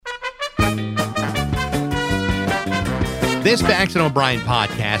This Bax and O'Brien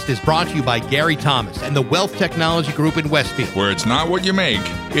podcast is brought to you by Gary Thomas and the Wealth Technology Group in Westfield. Where it's not what you make,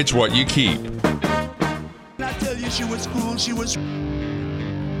 it's what you keep. I tell you she was cool, she was...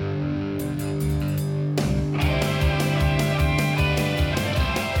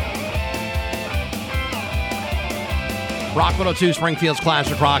 Rock 102, Springfield's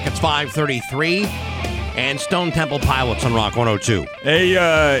Classic Rock. It's 5:33. And Stone Temple Pilots on Rock 102.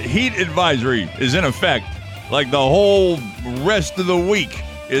 A heat advisory is in effect. Like the whole rest of the week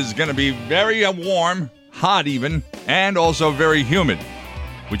is going to be very warm, hot even, and also very humid,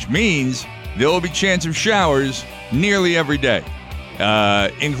 which means there will be chance of showers nearly every day,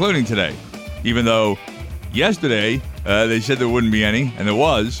 including today. Even though yesterday they said there wouldn't be any, and there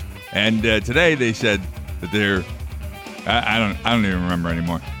was, and today they said that there. I don't even remember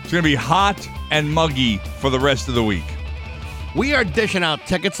anymore. It's going to be hot and muggy for the rest of the week. We are dishing out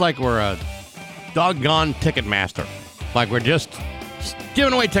tickets like we're a doggone ticket master. Like we're just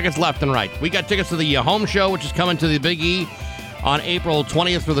giving away tickets left and right. We got tickets to the home show, which is coming to the Big E on April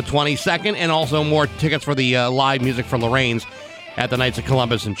 20th through the 22nd, and also more tickets for the live music from Lorraine's at the Knights of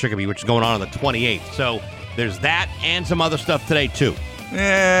Columbus in Chicopee, which is going on the 28th. So there's that and some other stuff today, too.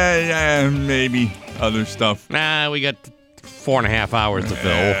 Yeah, maybe other stuff. We got 4.5 hours to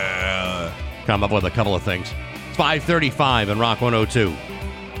fill. Come up with a couple of things. It's 5:35 in Rock 102.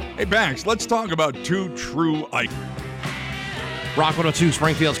 Hey, Bax, let's talk about Two True Icons. Rock 102,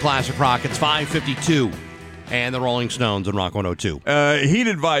 Springfield's Classic Rock. It's 5:52. And the Rolling Stones in Rock 102. Heat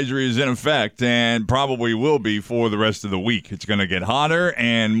advisory is in effect and probably will be for the rest of the week. It's going to get hotter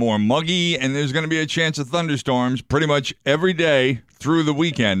and more muggy, and there's going to be a chance of thunderstorms pretty much every day through the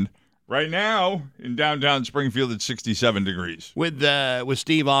weekend. Right now, in downtown Springfield, it's 67 degrees. With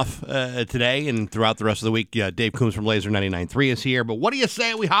Steve off today and throughout the rest of the week, Dave Coombs from Laser 99.3 is here. But what do you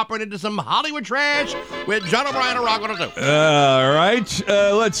say we hop right into some Hollywood trash with John O'Brien of Rock 102? All right.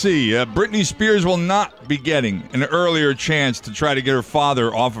 Let's see. Britney Spears will not be getting an earlier chance to try to get her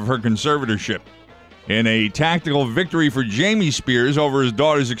father off of her conservatorship. In a tactical victory for Jamie Spears over his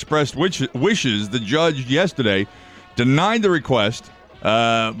daughter's expressed wishes, the judge yesterday denied the request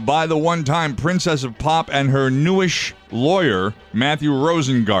by the one-time Princess of Pop and her newish lawyer, Matthew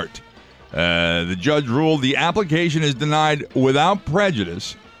Rosengart. The judge ruled the application is denied without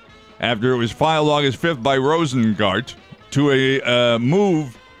prejudice after it was filed August 5th by Rosengart to a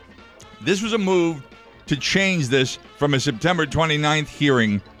move. This was a move to change this from a September 29th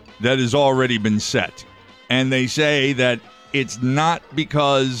hearing that has already been set. And they say that it's not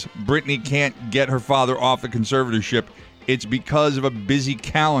because Britney can't get her father off the conservatorship. It's because of a busy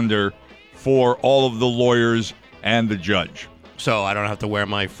calendar for all of the lawyers and the judge. So I don't have to wear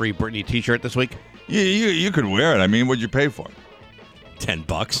my free Britney t-shirt this week? You could wear it. I mean, what'd you pay for it? $10.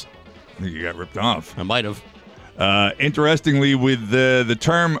 I think you got ripped off. I might have. Interestingly, with the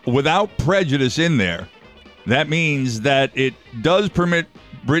term without prejudice in there, that means that it does permit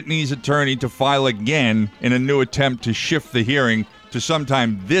Britney's attorney to file again in a new attempt to shift the hearing to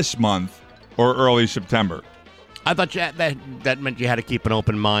sometime this month or early September. I thought that meant you had to keep an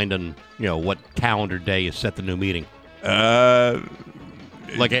open mind on, what calendar day you set the new meeting. For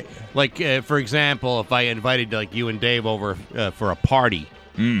example, if I invited you and Dave over for a party,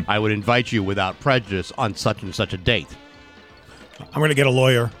 I would invite you without prejudice on such and such a date. I'm going to get a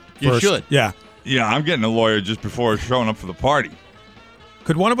lawyer first. You should. Yeah. Yeah, I'm getting a lawyer just before showing up for the party.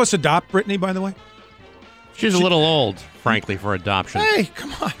 Could one of us adopt Britney, by the way? She's a little old, frankly, for adoption. Hey,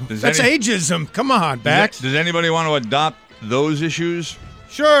 come on. That's ageism. Come on, Bax. Does anybody want to adopt those issues?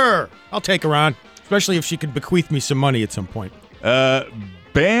 Sure. I'll take her on, especially if she could bequeath me some money at some point. Bam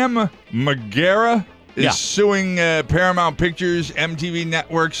Margera is suing Paramount Pictures, MTV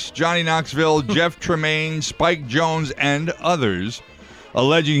Networks, Johnny Knoxville, Jeff Tremaine, Spike Jonze, and others,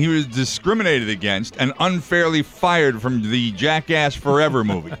 alleging he was discriminated against and unfairly fired from the Jackass Forever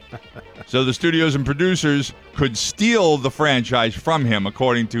movie. So the studios and producers could steal the franchise from him,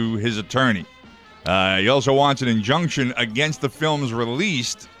 according to his attorney. He also wants an injunction against the film's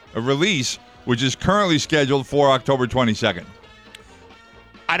release, which is currently scheduled for October 22nd.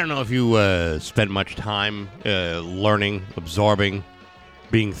 I don't know if you spent much time learning, absorbing,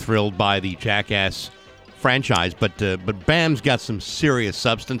 being thrilled by the Jackass franchise, but Bam's got some serious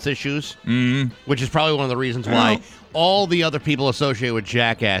substance issues, which is probably one of the reasons why all the other people associated with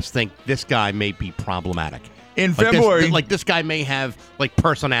Jackass think this guy may be problematic. In February, this guy may have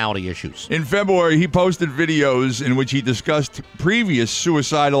personality issues. In February, he posted videos in which he discussed previous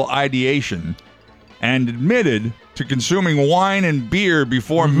suicidal ideation and admitted to consuming wine and beer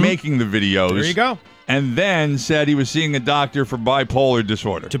before making the videos. There you go. and then said he was seeing a doctor for bipolar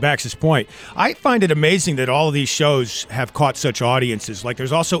disorder. To Bax's point, I find it amazing that all of these shows have caught such audiences. Like,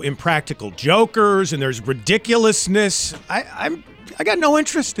 there's also Impractical Jokers, and there's ridiculousness. I got no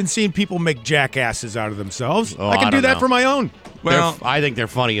interest in seeing people make jackasses out of themselves. Oh, I can I do don't that know. for my own. Well, I think they're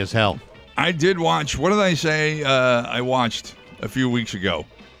funny as hell. I did watch, what did I say I watched a few weeks ago?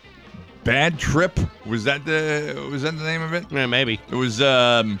 Bad Trip? Was that the name of it? Yeah, maybe. It was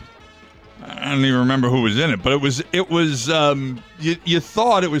I don't even remember who was in it, but it was you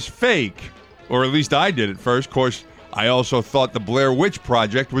thought it was fake, or at least I did at first. Of course, I also thought the Blair Witch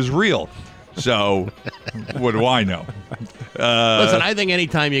Project was real. So, what do I know? Listen, I think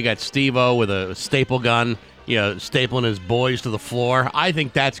anytime you got Steve-O with a staple gun, stapling his boys to the floor, I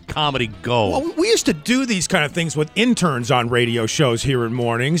think that's comedy gold. Well, we used to do these kind of things with interns on radio shows here in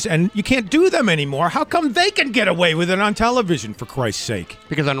mornings, and you can't do them anymore. How come they can get away with it on television, for Christ's sake?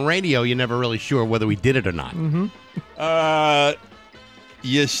 Because on radio, you're never really sure whether we did it or not. Mm-hmm.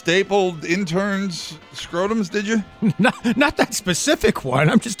 You stapled interns' scrotums, did you? Not that specific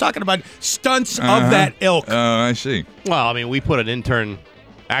one. I'm just talking about stunts of that ilk. Oh, I see. Well, I mean, we put an intern,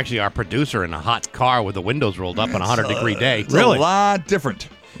 actually our producer, in a hot car with the windows rolled up on a 100-degree day. It's Really? a lot different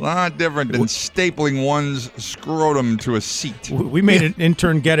than stapling one's scrotum to a seat. We made an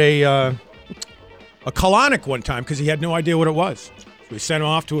intern get a colonic one time because he had no idea what it was. So we sent him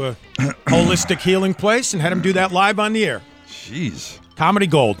off to a holistic healing place and had him do that live on the air. Jeez. Comedy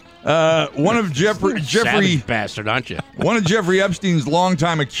gold. One of Jeffrey Savage bastard, aren't you? One of Jeffrey Epstein's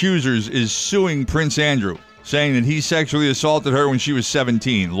longtime accusers is suing Prince Andrew, saying that he sexually assaulted her when she was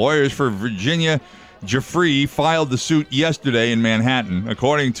 17. Lawyers for Virginia Jeffrey filed the suit yesterday in Manhattan.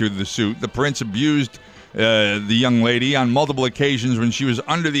 According to the suit, the prince abused the young lady on multiple occasions when she was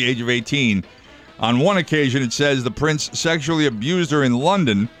under the age of 18. On one occasion, it says the prince sexually abused her in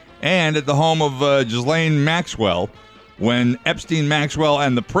London and at the home of Ghislaine Maxwell, when Epstein, Maxwell,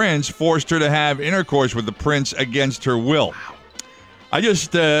 and the prince forced her to have intercourse with the prince against her will.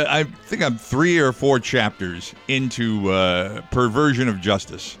 I think I'm 3 or 4 chapters into Perversion of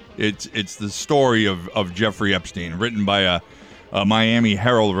Justice. It's the story of Jeffrey Epstein, written by a Miami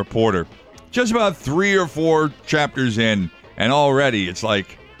Herald reporter. Just about 3 or 4 chapters in, and already it's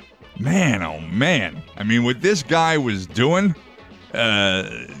like, man, oh man. I mean, what this guy was doing,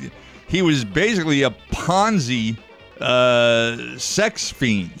 he was basically a Ponzi sex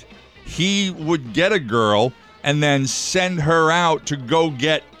fiend. He would get a girl and then send her out to go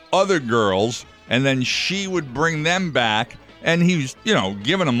get other girls, and then she would bring them back, and he was,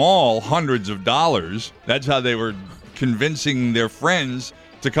 giving them all hundreds of dollars. That's how they were convincing their friends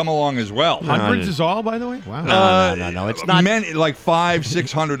to come along as well. Hundreds is all, by the way? Wow. No. It's not. Meant like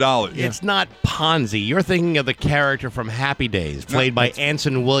 $500-$600. It's not Ponzi. You're thinking of the character from Happy Days, played by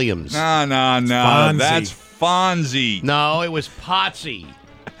Anson Williams. No. Fonzie. That's Fonzie. No, it was Potsy.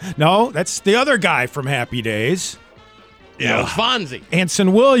 No, that's the other guy from Happy Days. Yeah, it was Fonzie.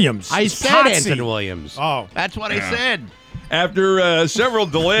 Anson Williams. I It's said Potsy. Anson Williams. Oh. That's what I said. After several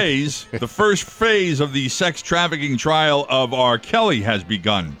delays, the first phase of the sex trafficking trial of R. Kelly has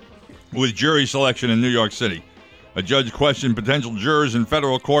begun, with jury selection in New York City. A judge questioned potential jurors in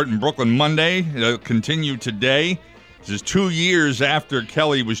federal court in Brooklyn Monday. It'll continue today. This is 2 years after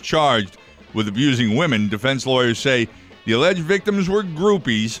Kelly was charged with abusing women. Defense lawyers say the alleged victims were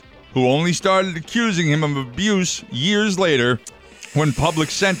groupies who only started accusing him of abuse years later, when public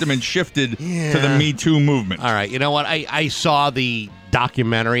sentiment shifted to the Me Too movement. All right, you know what? I saw the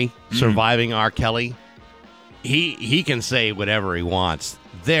documentary, Surviving R. Kelly. He can say whatever he wants.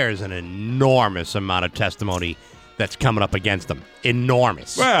 There's an enormous amount of testimony that's coming up against him.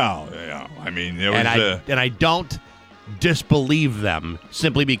 Enormous. Well, yeah, I mean, there was And I don't disbelieve them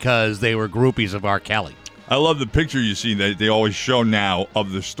simply because they were groupies of R. Kelly. I love the picture you see that they always show now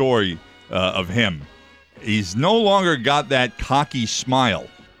of the story of him. He's no longer got that cocky smile.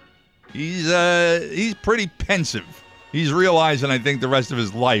 He's pretty pensive. He's realizing, I think, the rest of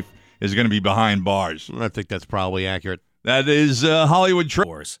his life is going to be behind bars. I think that's probably accurate. That is Hollywood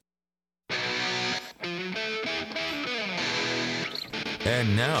Trash.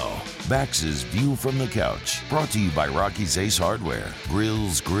 And now, Bax's View from the Couch, brought to you by Rocky's Ace Hardware,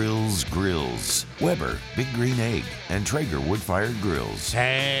 Grills, Weber, Big Green Egg, and Traeger Wood-Fired Grills.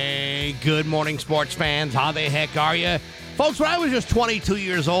 Hey, good morning, sports fans. How the heck are you? Folks, when I was just 22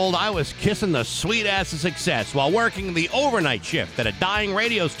 years old, I was kissing the sweet ass of success while working the overnight shift at a dying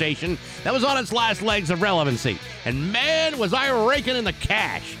radio station that was on its last legs of relevancy. And man, was I raking in the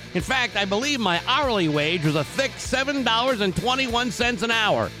cash. In fact, I believe my hourly wage was a thick $7.21 an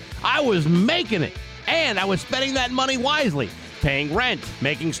hour. I was making it, and I was spending that money wisely. paying rent,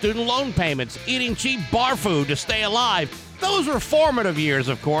 making student loan payments, eating cheap bar food to stay alive. Those were formative years,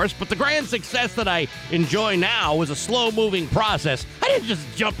 of course, but the grand success that I enjoy now was a slow-moving process. I didn't just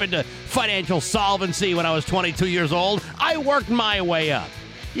jump into financial solvency when I was 22 years old. I worked my way up.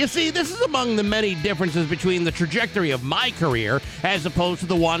 You see, this is among the many differences between the trajectory of my career as opposed to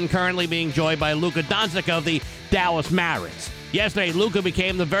the one currently being enjoyed by Luka Doncic of the Dallas Mavericks. Yesterday, Luka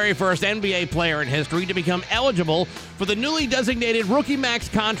became the very first NBA player in history to become eligible for the newly designated Rookie Max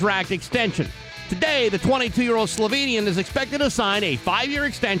contract extension. Today, the 22-year-old Slovenian is expected to sign a 5-year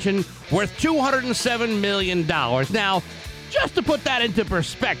extension worth $207 million. Now, just to put that into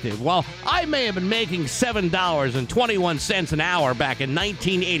perspective, while I may have been making $7.21 an hour back in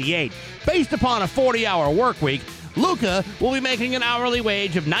 1988, based upon a 40-hour work week, Luka will be making an hourly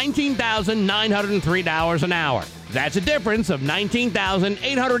wage of $19,903 an hour. That's a difference of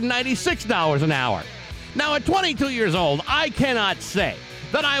 $19,896 an hour. Now, at 22 years old, I cannot say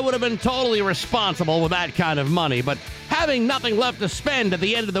that I would have been totally responsible with that kind of money, but having nothing left to spend at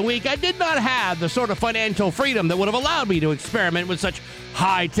the end of the week, I did not have the sort of financial freedom that would have allowed me to experiment with such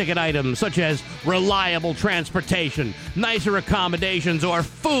high-ticket items such as reliable transportation, nicer accommodations, or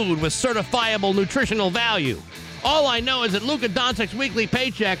food with certifiable nutritional value. All I know is that Luka Doncic's weekly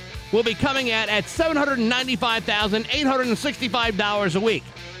paycheck will be coming at $795,865 a week.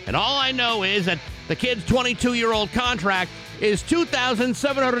 And all I know is that the kid's 22-year-old contract is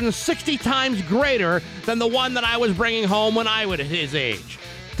 2,760 times greater than the one that I was bringing home when I was his age.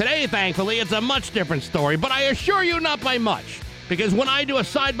 Today, thankfully, it's a much different story, but I assure you not by much. Because when I do a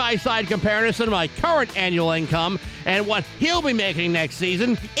side-by-side comparison of my current annual income and what he'll be making next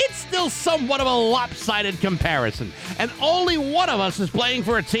season, it's still somewhat of a lopsided comparison. And only one of us is playing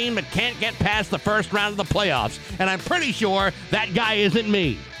for a team that can't get past the first round of the playoffs. And I'm pretty sure that guy isn't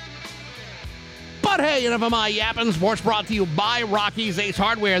me. But hey, enough of my yapping. Sports brought to you by Rocky's Ace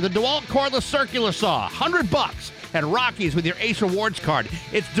Hardware. The DeWalt Cordless Circular Saw, $100 at Rocky's with your Ace Rewards card.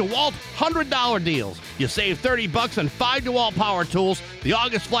 It's DeWalt $100 deals. You save $30 on 5 DeWalt power tools. The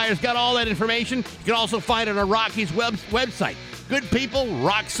August Flyers got all that information. You can also find it on Rocky's website. Good people,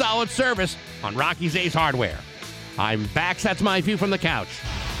 rock solid service on Rocky's Ace Hardware. I'm Bax. That's my view from the couch.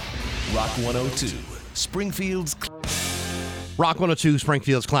 Rock 102, Springfield's Rock 102,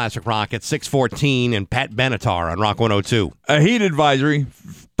 Springfield's Classic Rock at 6:14, and Pat Benatar on Rock 102. A heat advisory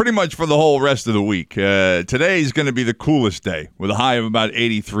pretty much for the whole rest of the week. Today is going to be the coolest day with a high of about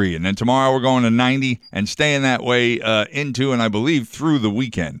 83. And then tomorrow we're going to 90 and staying that way into and I believe through the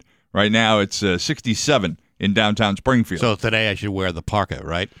weekend. Right now it's 67 in downtown Springfield. So today I should wear the parka,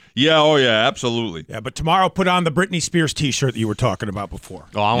 right? Yeah, oh yeah, absolutely. Yeah, but tomorrow put on the Britney Spears T-shirt that you were talking about before.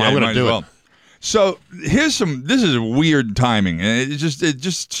 Oh, I'm going to do it. So this is weird timing, and it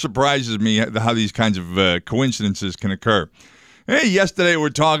just surprises me how these kinds of coincidences can occur. Hey, yesterday we're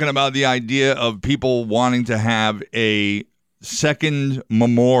talking about the idea of people wanting to have a second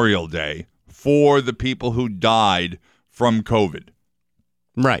Memorial Day for the people who died from COVID.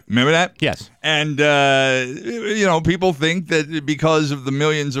 Right. Remember that? Yes. And, people think that because of the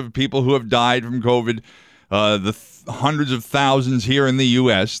millions of people who have died from COVID, the hundreds of thousands here in the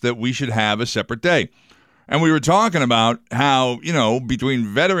U.S., that we should have a separate day. And we were talking about how, between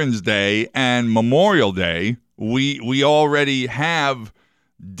Veterans Day and Memorial Day, we already have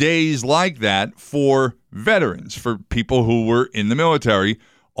days like that for veterans, for people who were in the military.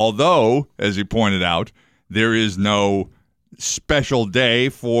 Although, as he pointed out, there is no special day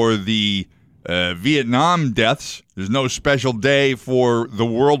for the Vietnam deaths. There's no special day for the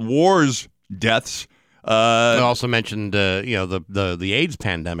World Wars deaths. I also mentioned, the AIDS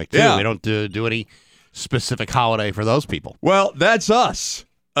pandemic, too. Yeah. We don't do any specific holiday for those people. Well, that's us.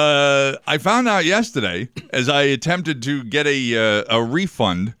 I found out yesterday as I attempted to get a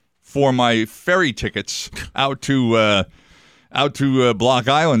refund for my ferry tickets out to Block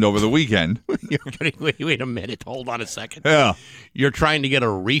Island over the weekend. Wait a minute. Hold on a second. Yeah. You're trying to get a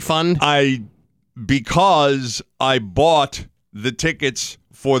refund? Because I bought the tickets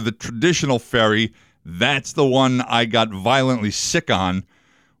for the traditional ferry. That's the one I got violently sick on.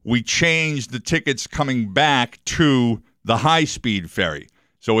 We changed the tickets coming back to the high-speed ferry.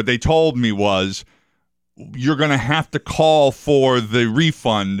 So what they told me was, you're going to have to call for the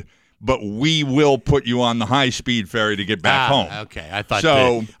refund, but we will put you on the high-speed ferry to get back home. Okay. I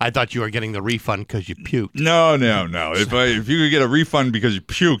thought you were getting the refund because you puked. No. If you could get a refund because you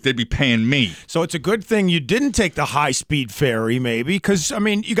puked, they'd be paying me. So it's a good thing you didn't take the high-speed ferry, maybe, because,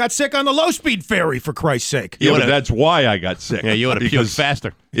 you got sick on the low-speed ferry, for Christ's sake. Yeah, but that's why I got sick. Yeah, you would have puked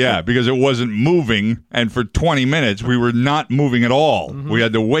faster. Yeah, because it wasn't moving, and for 20 minutes, we were not moving at all. Mm-hmm. We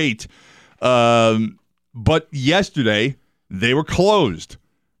had to wait. But yesterday, They were closed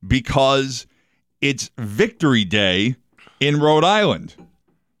because it's Victory Day in Rhode Island.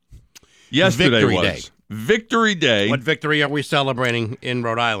 Yesterday Victory was. Day. Victory Day. What victory are we celebrating in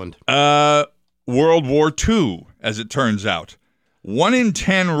Rhode Island? World War II, as it turns out. 1 in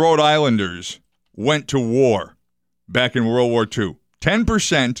 10 Rhode Islanders went to war back in World War II.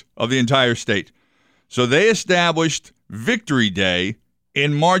 10% of the entire state. So they established Victory Day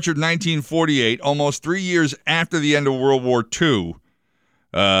in March of 1948, almost 3 years after the end of World War II.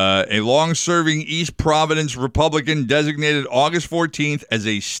 A long-serving East Providence Republican designated August 14th as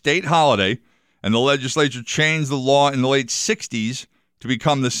a state holiday, and the legislature changed the law in the late 60s to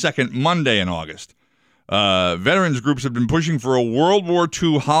become the second Monday in August. Veterans groups have been pushing for a World War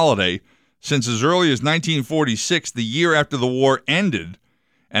II holiday since as early as 1946, the year after the war ended,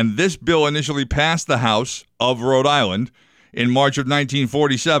 and this bill initially passed the House of Rhode Island in March of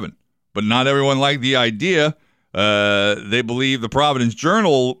 1947. But not everyone liked the idea. They believe the Providence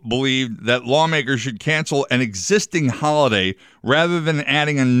Journal believed that lawmakers should cancel an existing holiday rather than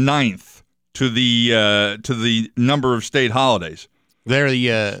adding a ninth to the number of state holidays. They're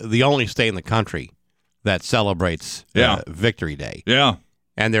the only state in the country that celebrates Victory Day. Yeah.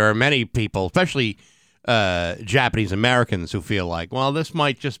 And there are many people, especially Japanese Americans, who feel like, well, this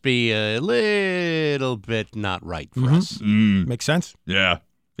might just be a little bit not right for us. Makes sense. Yeah.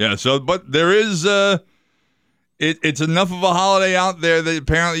 Yeah. So, but there is, it's enough of a holiday out there that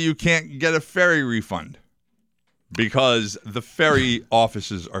apparently you can't get a ferry refund because the ferry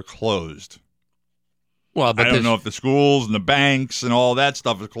offices are closed. Well, but I don't know if the schools and the banks and all that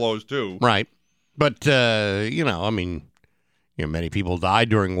stuff is closed too. Right. But, many people died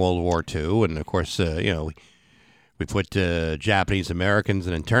during World War II. And, of course, we put Japanese Americans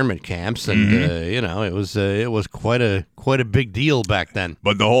in internment camps. And, it was quite a big deal back then.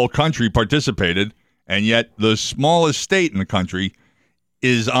 But the whole country participated. And yet the smallest state in the country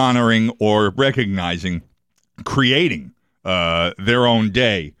is honoring or recognizing, creating their own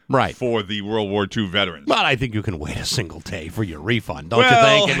day for the World War II veterans. But I think you can wait a single day for your refund, don't you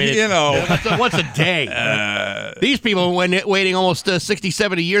well, think? I mean, what's a day? These people were waiting almost 60,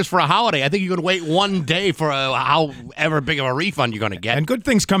 70 years for a holiday. I think you can wait one day for however big of a refund you're going to get. And good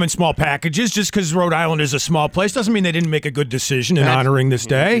things come in small packages. Just because Rhode Island is a small place doesn't mean they didn't make a good decision in honoring this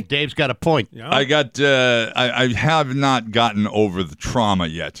day. Dave's got a point. Yeah. I have not gotten over the trauma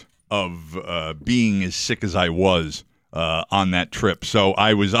yet of being as sick as I was on that trip. So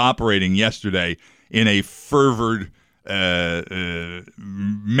I was operating yesterday in a fervored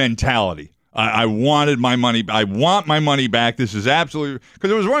mentality. I wanted my money. I want my money back. This is absolutely,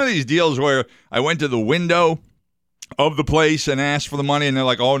 because it was one of these deals where I went to the window of the place and asked for the money, and they're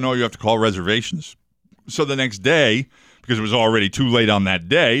like, "Oh no, you have to call reservations." So the next day, because it was already too late on that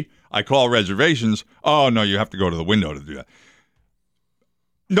day, I call reservations. Oh no, you have to go to the window to do that.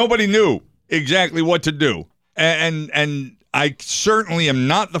 Nobody knew exactly what to do. And I certainly am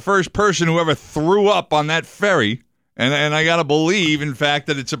not the first person who ever threw up on that ferry. And I got to believe, in fact,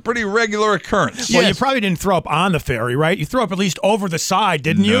 that it's a pretty regular occurrence. Well, you probably didn't throw up on the ferry, right? You threw up at least over the side,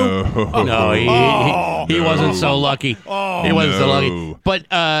 didn't you? No, he wasn't so lucky. He wasn't so lucky. But,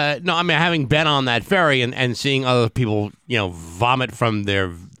 having been on that ferry and seeing other people, vomit from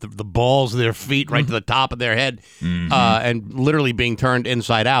the balls of their feet right to the top of their head and literally being turned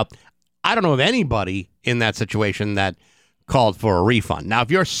inside out, I don't know of anybody in that situation that called for a refund. Now, if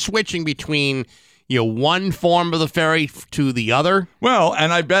you're switching between one form of the ferry to the other, well,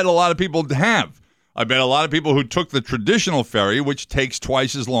 and I bet a lot of people have. I bet a lot of people who took the traditional ferry, which takes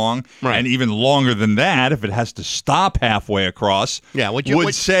twice as long and even longer than that if it has to stop halfway across,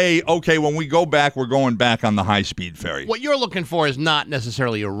 would say, okay, when we go back, we're going back on the high-speed ferry. What you're looking for is not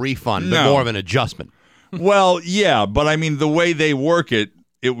necessarily a refund, but more of an adjustment. Well, yeah, but I mean, the way they work it,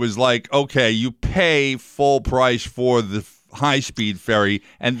 it was like, okay, you pay full price for the high-speed ferry,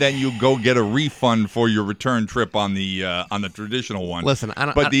 and then you go get a refund for your return trip on the traditional one. Listen,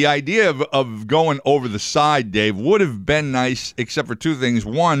 the idea of going over the side, Dave, would have been nice, except for two things.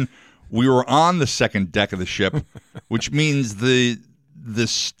 One, we were on the second deck of the ship, which means the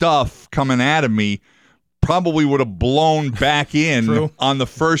stuff coming out of me probably would have blown back in on the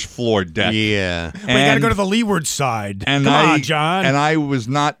first floor deck. Yeah. We got to go to the leeward side. Come on, John. And I was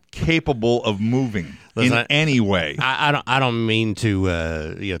not capable of moving in any way. I don't mean to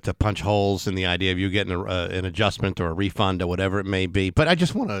to punch holes in the idea of you getting an adjustment or a refund or whatever it may be, but I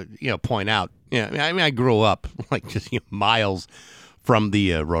just want to point out. I grew up like just miles from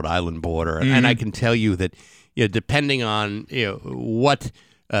the Rhode Island border, and I can tell you that depending on what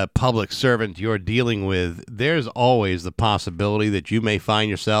public servant you're dealing with, there's always the possibility that you may find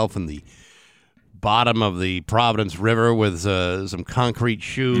yourself in the bottom of the Providence River with some concrete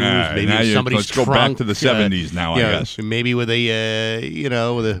shoes, maybe now somebody's let's go trunk, back to the 70s now, I guess. Maybe with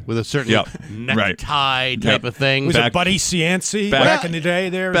a with a certain necktie type of thing. Was it Buddy Cianci back in the day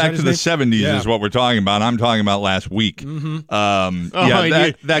there? Back to the 70s is what we're talking about. I'm talking about last week.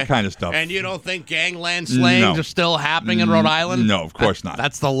 That kind of stuff. And you don't think gangland slayings are still happening in Rhode Island? No, of course not.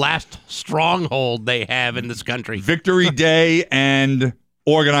 That's the last stronghold they have in this country. Victory Day and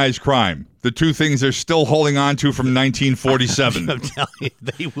organized crime. The two things they're still holding on to from 1947. I'm telling you,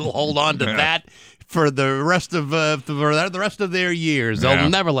 they will hold on to that for the rest of their years. They'll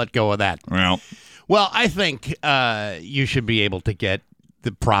never let go of that. Well, I think you should be able to get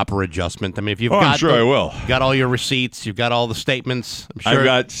the proper adjustment. I mean, if you've I'm sure I will. Got all your receipts, you've got all the statements. I'm sure. I've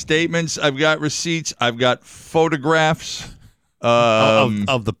got statements, I've got receipts, I've got photographs.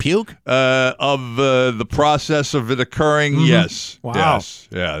 Of the puke? Of the process of it occurring, yes. Wow. Yes.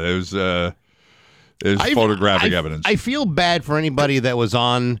 Yeah, there's photographic evidence. I feel bad for anybody that was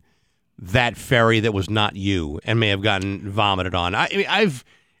on that ferry that was not you and may have gotten vomited on. I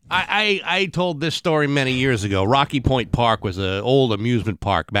told this story many years ago. Rocky Point Park was an old amusement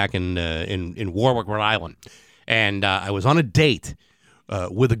park back in Warwick, Rhode Island. And I was on a date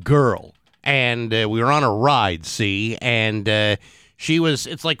with a girl. And we were on a ride, and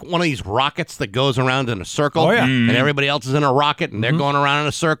it's like one of these rockets that goes around in a circle. Oh, yeah. And everybody else is in a rocket, and they're going around in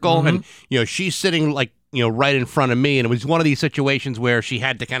a circle. And, she's sitting, right in front of me. And it was one of these situations where she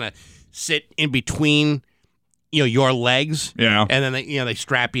had to kind of sit in between, your legs. Yeah. And then, they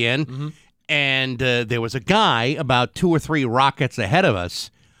strap you in. And there was a guy about 2 or 3 rockets ahead of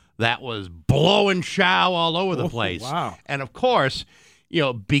us that was blowing chow all over the place. Wow. And, of course,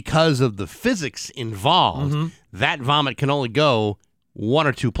 because of the physics involved, that vomit can only go one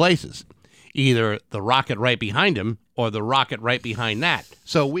or two places. Either the rocket right behind him or the rocket right behind that.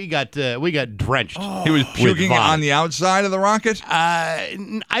 So we got drenched. He was puking on the outside of the rocket?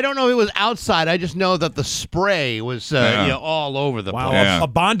 I don't know if it was outside. I just know that the spray was all over the place. Yeah. A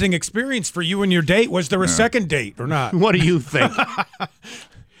bonding experience for you and your date. Was there a second date or not? What do you think?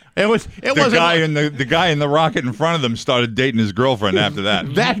 It was the guy in the rocket in front of them started dating his girlfriend after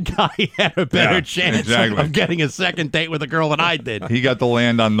that. That guy had a better chance of getting a second date with a girl than I did. He got to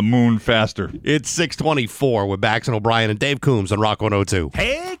land on the moon faster. It's 6:24 with Bax and O'Brien and Dave Coombs on Rock 102.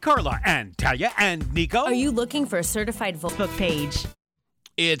 Hey, Carla and Talia and Nico. Are you looking for a certified Facebook page?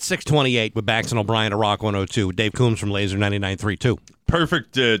 It's 6:28 with Bax and O'Brien at Rock 102. Dave Coombs from Laser 99.3 too.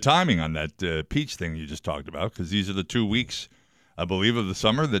 Perfect timing on that peach thing you just talked about, because these are the 2 weeks, I believe, of the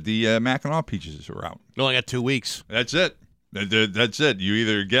summer that the Mackinac peaches are out. You only got 2 weeks. That's it. That's it. You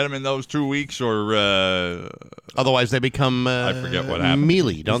either get them in those 2 weeks or... otherwise, they become I forget what happened.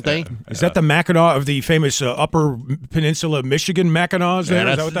 mealy, don't they? Is that the Mackinac of the famous Upper Peninsula Michigan Mackinacs there?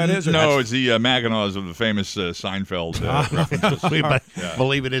 Is that what that is? No, it's the Mackinacs of the famous Seinfeld references. We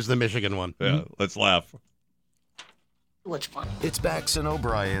believe it is the Michigan one. Yeah, let's laugh. What's fun? It's Bax and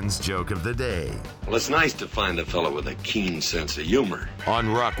O'Brien's Joke of the Day Well, it's nice to find a fellow with a keen sense of humor. on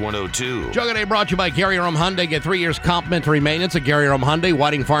Rock 102. Joke of the Day brought to you by Gary Rome Hyundai. Get 3 years complimentary maintenance at Gary Rome Hyundai,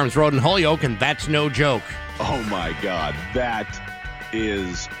 Whiting Farms Road in Holyoke, and that's no joke. Oh, my God. That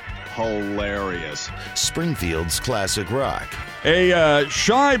is hilarious. Springfield's classic rock. A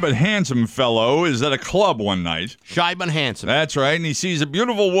shy but handsome fellow is at a club one night. Shy but handsome. That's right, and he sees a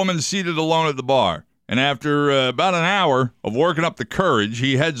beautiful woman seated alone at the bar. And after about an hour of working up the courage,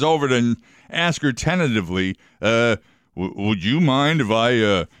 he heads over to ask her tentatively, would you mind if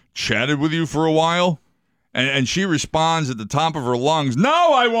I chatted with you for a while? And she responds at the top of her lungs,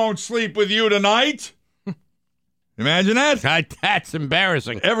 no, I won't sleep with you tonight. Imagine that. That's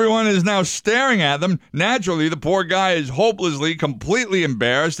embarrassing. Everyone is now staring at them. Naturally, the poor guy is hopelessly, completely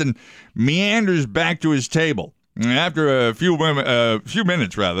embarrassed and meanders back to his table. And after a few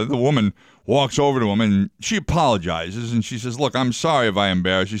minutes, the woman walks over to him and she apologizes and she says, look, I'm sorry if I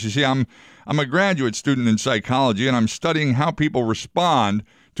embarrassed you. She says, I'm a graduate student in psychology and I'm studying how people respond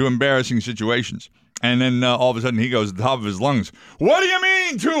to embarrassing situations. And then all of a sudden he goes at the top of his lungs, what do you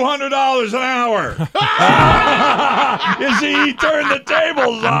mean $200 an hour? You see, he turned the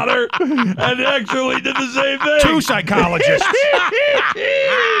tables on her and actually did the same thing. 2 psychologists.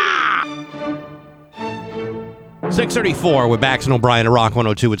 6:34 with Bax and O'Brien at Rock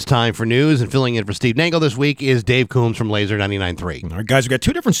 102. It's time for news, and filling in for Steve Nangle this week is Dave Coombs from Laser 99.3. All right, guys, we've got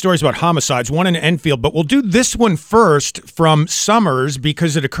 2 different stories about homicides, one in Enfield, but we'll do this one first from Summers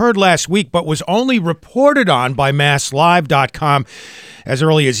because it occurred last week but was only reported on by MassLive.com as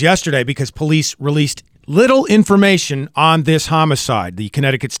early as yesterday because police released Little information on this homicide. The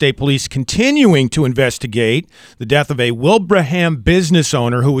Connecticut State Police continuing to investigate the death of a Wilbraham business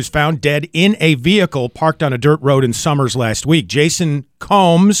owner who was found dead in a vehicle parked on a dirt road in Summers last week. Jason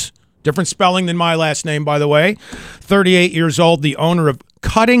Combs, different spelling than my last name, by the way, 38 years old, the owner of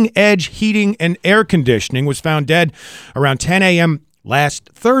Cutting Edge Heating and Air Conditioning, was found dead around 10 a.m. last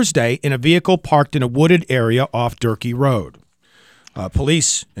Thursday in a vehicle parked in a wooded area off Durkee Road.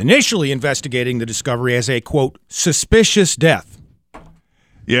 Police initially investigating the discovery as a, quote, suspicious death.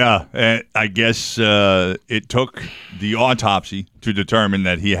 Yeah, I guess it took the autopsy to determine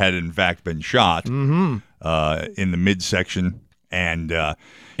that he had, in fact, been shot in the midsection and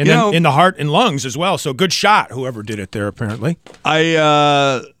in the heart and lungs as well. So good shot, whoever did it there, apparently.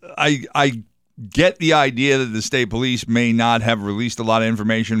 I get the idea that the state police may not have released a lot of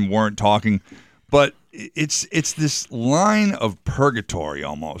information, weren't talking, but it's this line of purgatory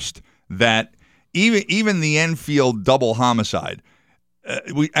almost that even the Enfield double homicide,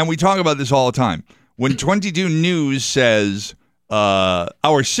 we talk about this all the time. When 22 News says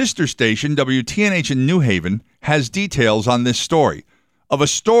our sister station WTNH in New Haven has details on this story of a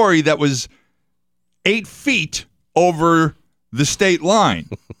story that was 8 feet over the state line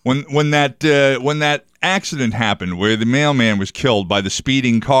when that accident happened where the mailman was killed by the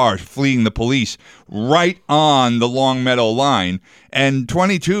speeding car fleeing the police right on the Longmeadow line, and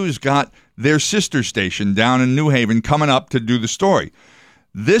 22's got their sister station down in New Haven coming up to do the story.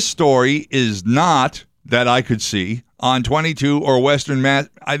 This story is not, that I could see, on 22 or Western Mass.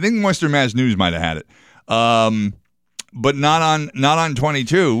 I think Western Mass News might have had it, but not on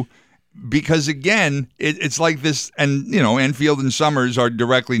 22. Because, again, it's like this, and, Enfield and Summers are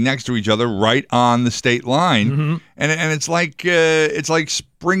directly next to each other right on the state line. Mm-hmm. And it's like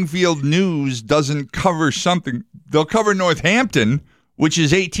Springfield News doesn't cover something. They'll cover Northampton, which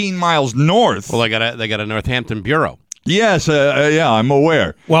is 18 miles north. Well, they got a Northampton bureau. Yes, yeah, I'm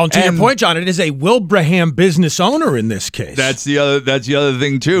aware. Well, to your point, John, it is a Wilbraham business owner in this case. That's the other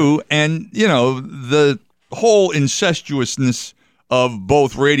thing, too. And, the whole incestuousness of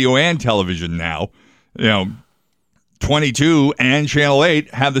both radio and television now, 22 and Channel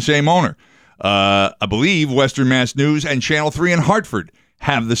 8 have the same owner. I believe Western Mass News and Channel 3 in Hartford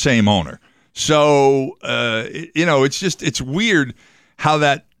have the same owner. So, it's weird how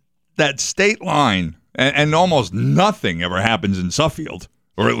that state line, and almost nothing ever happens in Suffield,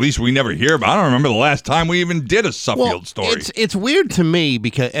 or at least we never hear about. I don't remember the last time we even did a Suffield story. It's weird to me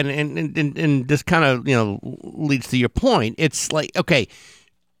because, and this kind of leads to your point. It's like, okay,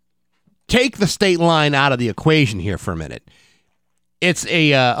 take the state line out of the equation here for a minute. It's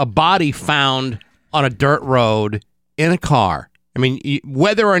a body found on a dirt road in a car. I mean,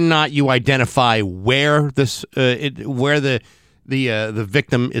 whether or not you identify where the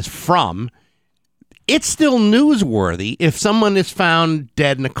victim is from, it's still newsworthy if someone is found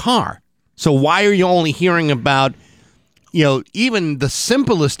dead in a car. So why are you only hearing about, even the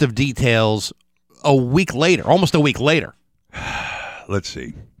simplest of details almost a week later? Let's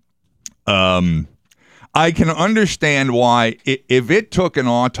see. I can understand why, if it took an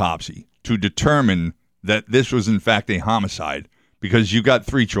autopsy to determine that this was in fact a homicide, because you got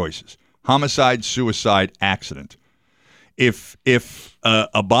 3 choices: homicide, suicide, accident. If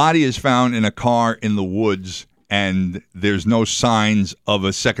a body is found in a car in the woods and there's no signs of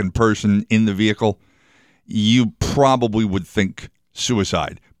a second person in the vehicle, you probably would think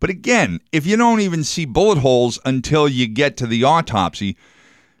suicide. But again, if you don't even see bullet holes until you get to the autopsy,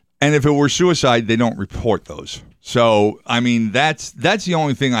 and if it were suicide, they don't report those. So, I mean, that's the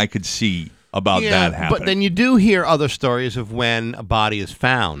only thing I could see about that happening. But then you do hear other stories of when a body is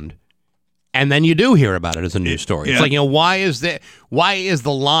found, and then you do hear about it as a news story. Yeah. It's like, why is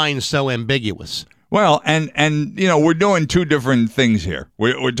the line so ambiguous? Well, and we're doing 2 different things here.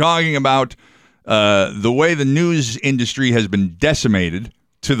 We're talking about the way the news industry has been decimated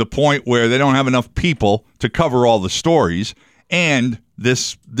to the point where they don't have enough people to cover all the stories, and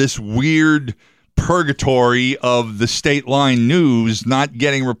this weird purgatory of the state line news not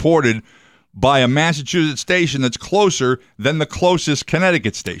getting reported by a Massachusetts station that's closer than the closest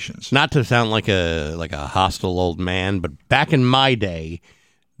Connecticut stations. Not to sound like a hostile old man, but back in my day,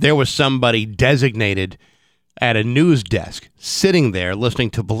 there was somebody designated at a news desk sitting there listening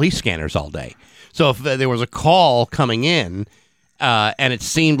to police scanners all day. So if there was a call coming in and it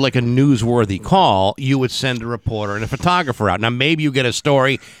seemed like a newsworthy call, you would send a reporter and a photographer out. Now, maybe you get a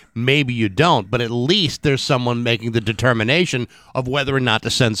story, maybe you don't, but at least there's someone making the determination of whether or not to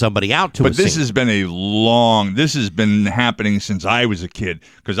send somebody out to But a this scene. has been this has been happening since I was a kid,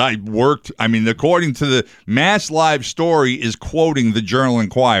 because I worked, according to the Mass Live story is quoting the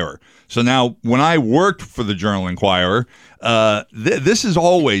Journal-Inquirer. So now when I worked for the Journal-Inquirer, this has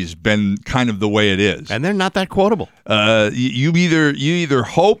always been kind of the way it is. And they're not that quotable. You either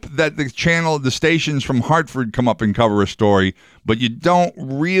hope that the stations from Hartford come up and cover a story, but you don't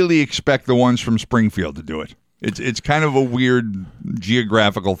really expect the ones from Springfield to do it. It's kind of a weird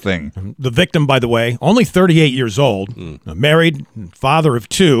geographical thing. The victim, by the way, only 38 years old, married, father of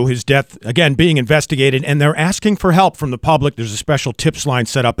two, his death, again, being investigated, and they're asking for help from the public. There's a special tips line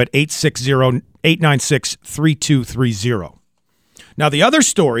set up at 860-896-3230. Now, the other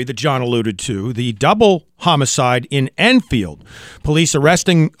story that John alluded to, the double homicide in Enfield. Police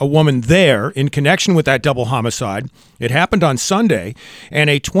arresting a woman there in connection with that double homicide. It happened on Sunday, and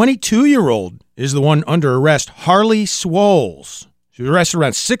a 22-year-old is the one under arrest, Harley Swoles. She was arrested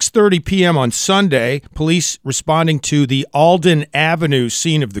around 6:30 p.m. on Sunday. Police responding to the Alden Avenue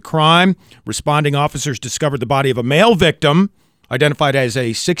scene of the crime. Responding officers discovered the body of a male victim, identified as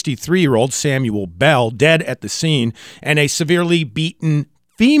a 63-year-old Samuel Bell, dead at the scene, and a severely beaten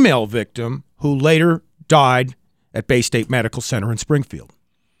female victim who later died at Bay State Medical Center in Springfield.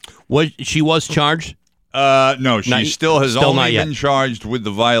 She was charged? No, she still has still only not been charged with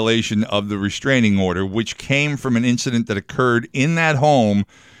the violation of the restraining order, which came from an incident that occurred in that home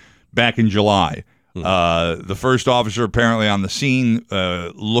back in July. The first officer apparently on the scene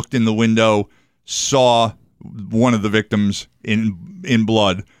looked in the window, saw one of the victims in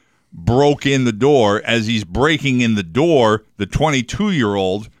blood, broke in the door. As he's breaking in the door, the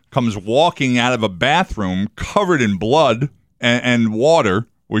 22-year-old comes walking out of a bathroom covered in blood and water,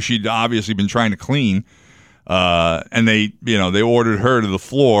 where she'd obviously been trying to clean. And they ordered her to the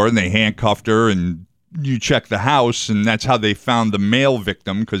floor and they handcuffed her, and you check the house, and that's how they found the male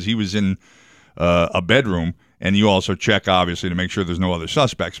victim, because he was in a bedroom. And you also check, obviously, to make sure there's no other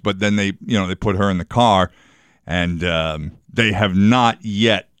suspects. But then they put her in the car, and they have not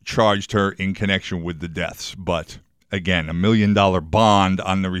yet charged her in connection with the deaths. But again, $1 million bond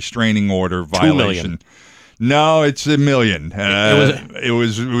on the restraining order violation. 2 million. No, it's $1 million. It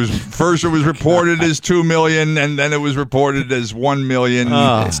was first it was reported as $2 million, and then it was reported as $1 million.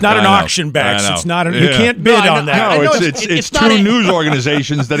 It's not an auction, Bex. It's not. You can't bid on that. No, it's two news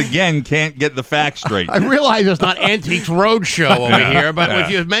organizations that again can't get the facts straight. I realize it's not Antiques Roadshow over here, but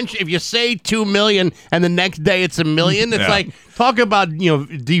if you say $2 million and the next day it's $1 million, it's like talk about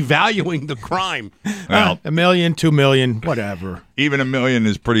devaluing the crime. Well, $1 million, $2 million, whatever. Even $1 million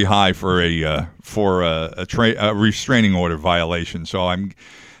is pretty high for a restraining order violation. So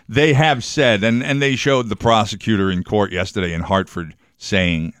they have said, and they showed the prosecutor in court yesterday in Hartford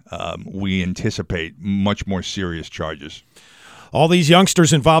saying we anticipate much more serious charges. All these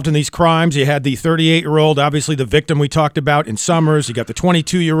youngsters involved in these crimes. You had the 38-year-old, obviously the victim we talked about in Summers. You got the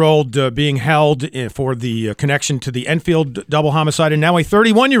 22-year-old being held for the connection to the Enfield double homicide. And now a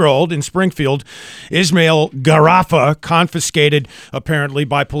 31-year-old in Springfield, Ismail Garafa, confiscated apparently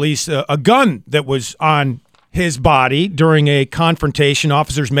by police a gun that was on his body during a confrontation.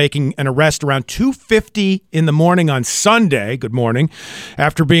 Officers making an arrest around 2:50 in the morning on Sunday. Good morning.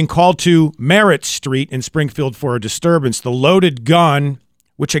 After being called to Merritt Street in Springfield for a disturbance, the loaded gun,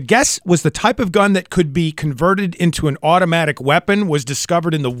 which I guess was the type of gun that could be converted into an automatic weapon, was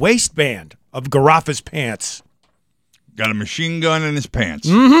discovered in the waistband of Garafa's pants. Got a machine gun in his pants.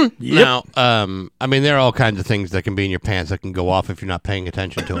 Mm-hmm. Yep. Now, there are all kinds of things that can be in your pants that can go off if you're not paying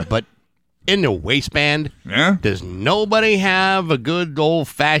attention to it, but in the waistband, does nobody have a good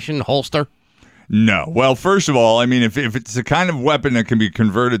old-fashioned holster? No. Well, first of all, if it's the kind of weapon that can be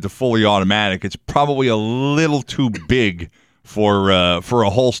converted to fully automatic, it's probably a little too big for a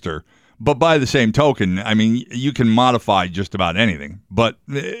holster. But by the same token, you can modify just about anything. But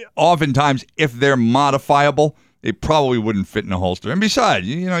oftentimes, if they're modifiable, they probably wouldn't fit in a holster. And besides,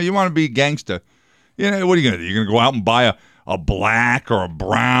 you want to be gangsta. What are you going to do? You're going to go out and buy a black or a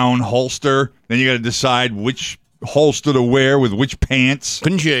brown holster? Then you got to decide which holster to wear with which pants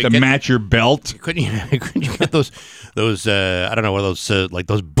to match your belt. Couldn't you get those I don't know, what are those like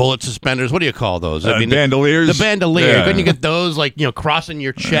those bullet suspenders? What do you call those? Bandoliers. The bandolier. Yeah. Couldn't you get those crossing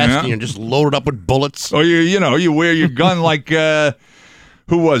your chest and just loaded up with bullets? Or you wear your gun like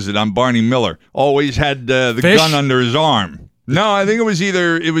who was it on Barney Miller? Always had the Fish? gun under his arm. No, I think it was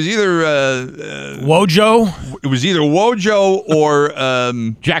either Wojo. It was either Wojo or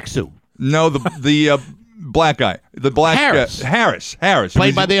Jack Sue. No, the black guy, Harris. Harris.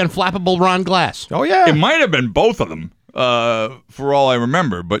 Played by the unflappable Ron Glass. Oh yeah, it might have been both of them. for all I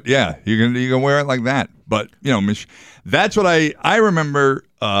remember. But yeah, you can wear it like that. But that's what I remember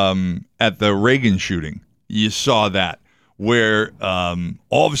at the Reagan shooting. You saw that where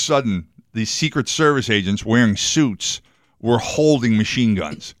all of a sudden these Secret Service agents wearing suits were holding machine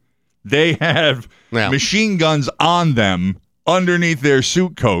guns. They have machine guns on them underneath their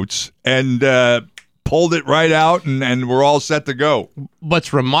suit coats and pulled it right out, and we're all set to go.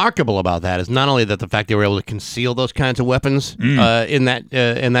 What's remarkable about that is not only that the fact they were able to conceal those kinds of weapons in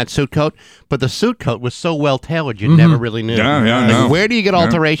that suit coat, but the suit coat was so well tailored you never really knew. Where do you get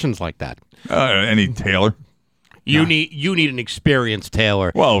alterations like that? Any tailor. You need an experienced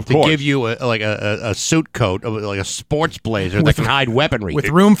tailor to give you a suit coat, like a sports blazer that can hide weaponry with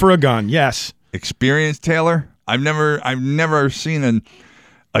room for a gun. Yes, experienced tailor. I've never seen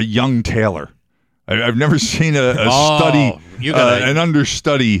a young tailor. I've never seen a study, an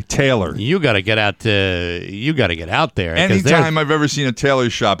understudy tailor. You got to get out there. Anytime I've ever seen a tailor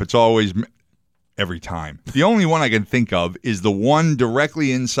shop, it's always every time. The only one I can think of is the one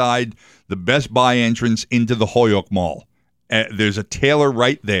directly inside the Best Buy entrance into the Holyoke Mall. There's a tailor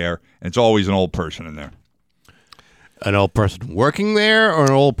right there, and it's always an old person in there. An old person working there, or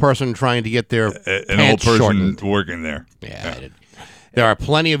an old person trying to get their an old person shortened? Working there. Yeah. There are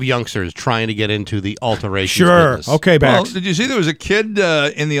plenty of youngsters trying to get into the alterations business. Okay, Bax. Well, did you see there was a kid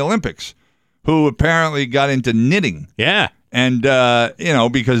in the Olympics who apparently got into knitting? Yeah. And,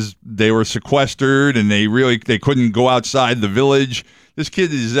 because they were sequestered and they couldn't go outside the village. This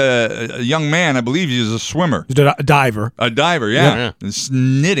kid is a young man. I believe he's a swimmer. A diver. A diver, yeah. It's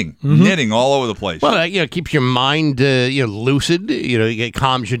knitting. Knitting all over the place. Well, it keeps your mind lucid. It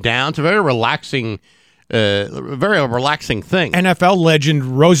calms you down. It's a very relaxing thing. NFL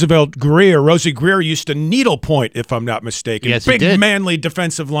legend Rosie Greer used to needlepoint, if I'm not mistaken. Yes, Big, he did. manly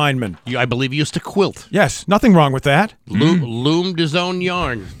defensive lineman. I believe he used to quilt. Yes, nothing wrong with that. Loomed his own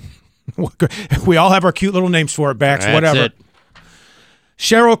yarn. We all have our cute little names for it, Bax. That's whatever. it.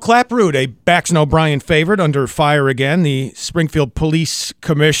 Cheryl Clapprood, a Bax and O'Brien favorite, under fire again, the Springfield Police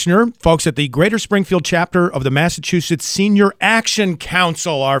Commissioner. Folks at the Greater Springfield chapter of the Massachusetts Senior Action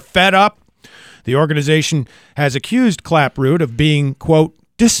Council are fed up. The organization has accused Clapprood of being, quote,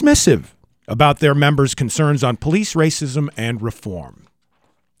 dismissive about their members' concerns on police racism and reform.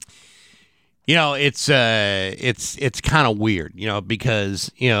 It's kind of weird,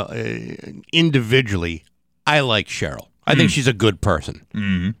 because individually, I like Cheryl. I think she's a good person.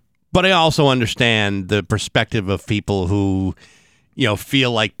 Mm-hmm. But I also understand the perspective of people who,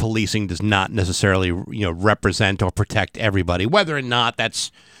 feel like policing does not necessarily, represent or protect everybody, whether or not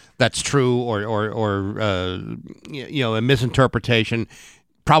that's true or a misinterpretation.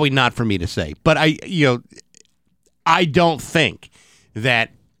 Probably not for me to say. But I don't think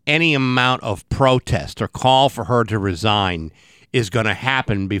that any amount of protest or call for her to resign is going to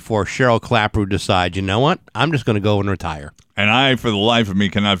happen before Cheryl Clapprood decides, you know what, I'm just going to go and retire. And I, for the life of me,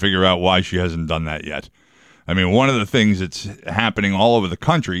 cannot figure out why she hasn't done that yet. I mean, one of the things that's happening all over the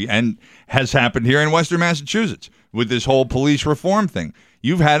country and has happened here in Western Massachusetts with this whole police reform thing,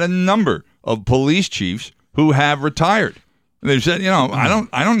 you've had a number of police chiefs who have retired. They've said,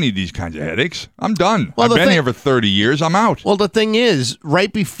 I don't need these kinds of headaches. I'm done. I've been here for 30 years. I'm out. Well, the thing is,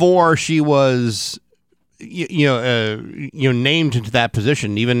 right before she was named into that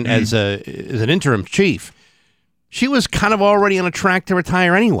position, even as an interim chief, she was kind of already on a track to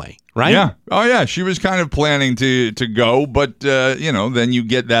retire anyway, right? Yeah. Oh, yeah. She was kind of planning to go, but, then you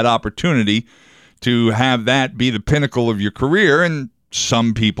get that opportunity to have that be the pinnacle of your career, and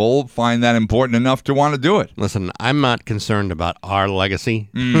some people find that important enough to want to do it. Listen, I'm not concerned about our legacy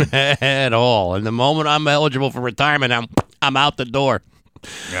at all. And the moment I'm eligible for retirement, I'm out the door.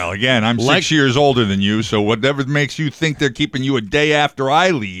 Well, again, I'm 6 years older than you, so whatever makes you think they're keeping you a day after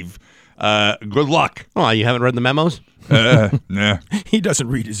I leave, good luck. Oh, you haven't read the memos? Nah. He doesn't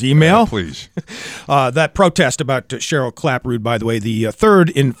read his email. Please. That protest about Cheryl Clapprood, by the way, the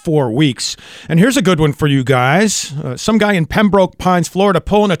third in 4 weeks. And here's a good one for you guys. Some guy in Pembroke Pines, Florida,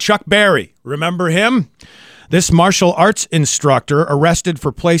 pulling a Chuck Berry. Remember him? This martial arts instructor arrested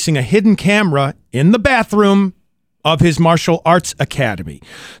for placing a hidden camera in the bathroom of his martial arts academy.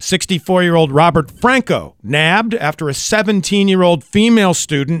 64-year-old Robert Franco nabbed after a 17-year-old female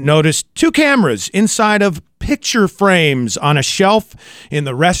student noticed 2 cameras inside of picture frames on a shelf in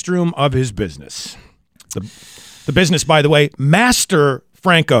the restroom of his business. The business, by the way, Master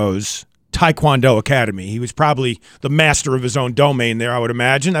Franco's Taekwondo Academy. He was probably the master of his own domain there, I would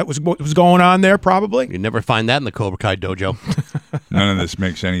imagine. That was what was going on there, probably. You'd never find that in the Cobra Kai dojo. None of this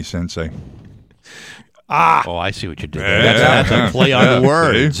makes any sense, eh? Oh, I see what you did there. That's a play on the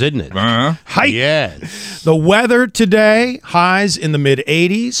words, isn't it? Uh-huh. Yes. The weather today, highs in the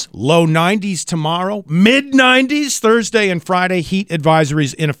mid-80s, low 90s tomorrow, mid-90s Thursday and Friday. Heat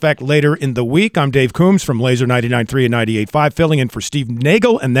advisories in effect later in the week. I'm Dave Coombs from Laser 99.3 and 98.5, filling in for Steve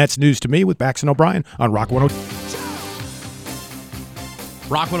Nagel, and that's News to Me with Bax and O'Brien on Rock 102.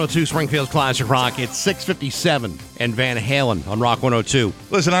 Rock 102, Springfield's Classic Rock. It's 6:57 and Van Halen on Rock 102.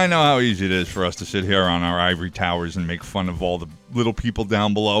 Listen, I know how easy it is for us to sit here on our ivory towers and make fun of all the little people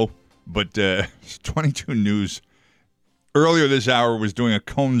down below, but 22 News earlier this hour was doing a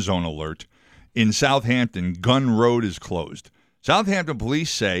cone zone alert. In Southampton, Gun Road is closed. Southampton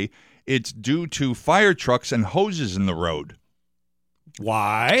police say it's due to fire trucks and hoses in the road.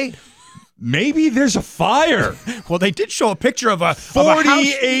 Why? Maybe there's a fire. Well, they did show a picture of a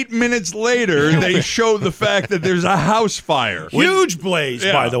 48 minutes later, they show the fact that there's a house fire. Huge blaze,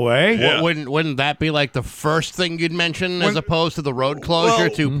 by the way. Yeah. Wouldn't that be like the first thing you'd mention as opposed to the road closure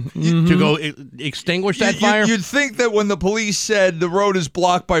to go extinguish that fire? You'd think that when the police said the road is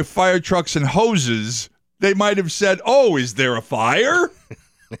blocked by fire trucks and hoses, they might have said, "Oh, is there a fire?"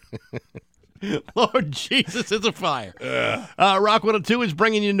 Lord Jesus, it's a fire. Rock 102 is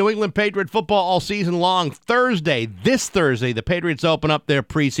bringing you New England Patriot football all season long. This Thursday, the Patriots open up their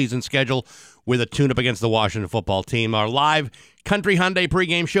preseason schedule with a tune-up against the Washington football team. Our live Country Hyundai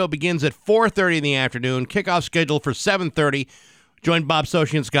pregame show begins at 4:30 in the afternoon. Kickoff scheduled for 7:30. Join Bob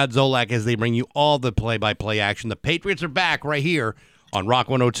Sochi and Scott Zolak as they bring you all the play-by-play action. The Patriots are back right here on Rock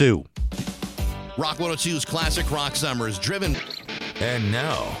 102. Rock 102's Classic Rock Summer is driven... And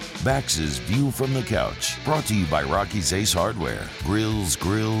now, Bax's View from the Couch, brought to you by Rocky's Ace Hardware, Grills,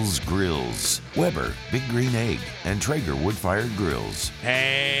 Weber, Big Green Egg, and Traeger Wood-Fired Grills.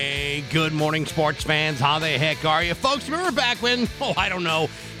 Hey, good morning, sports fans. How the heck are you? Folks, remember back when,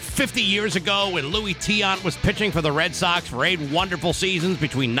 50 years ago when Louis Tiant was pitching for the Red Sox for 8 wonderful seasons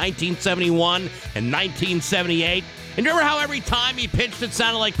between 1971 and 1978? And remember how every time he pitched it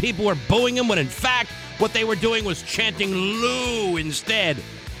sounded like people were booing him when in fact what they were doing was chanting Lou instead?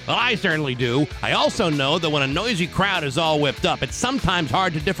 Well, I certainly do. I also know that when a noisy crowd is all whipped up, it's sometimes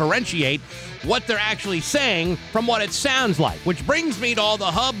hard to differentiate what they're actually saying from what it sounds like, which brings me to all the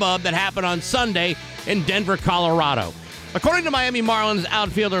hubbub that happened on Sunday in Denver, Colorado. According to Miami Marlins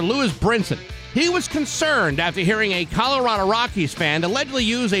outfielder Lewis Brinson, he was concerned after hearing a Colorado Rockies fan allegedly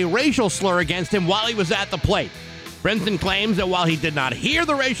use a racial slur against him while he was at the plate. Brinson claims that while he did not hear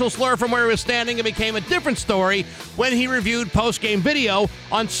the racial slur from where he was standing, it became a different story when he reviewed post-game video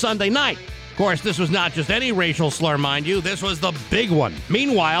on Sunday night. Of course, this was not just any racial slur, mind you. This was the big one.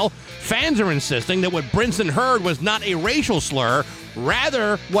 Meanwhile, fans are insisting that what Brinson heard was not a racial slur.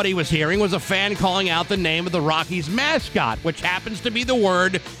 Rather, what he was hearing was a fan calling out the name of the Rockies mascot, which happens to be the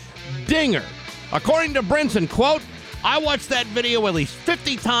word Dinger. According to Brinson, quote, I watched that video at least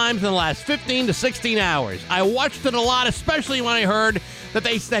 50 times in the last 15 to 16 hours. I watched it a lot, especially when I heard that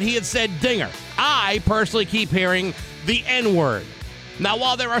he had said Dinger. I personally keep hearing the N-word. Now,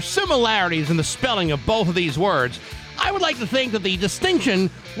 while there are similarities in the spelling of both of these words, I would like to think that the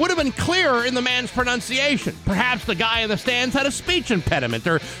distinction would have been clearer in the man's pronunciation. Perhaps the guy in the stands had a speech impediment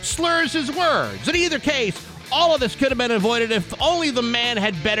or slurs his words. In either case, all of this could have been avoided if only the man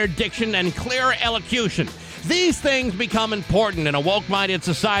had better diction and clearer elocution. These things become important in a woke-minded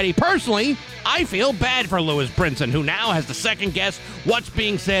society. Personally, I feel bad for Lewis Brinson, who now has to second-guess what's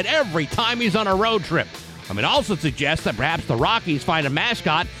being said every time he's on a road trip. It also suggests that perhaps the Rockies find a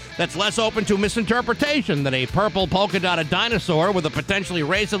mascot that's less open to misinterpretation than a purple polka-dotted dinosaur with a potentially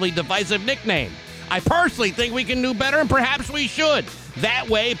racially divisive nickname. I personally think we can do better, and perhaps we should. That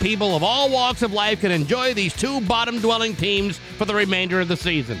way, people of all walks of life can enjoy these two bottom-dwelling teams for the remainder of the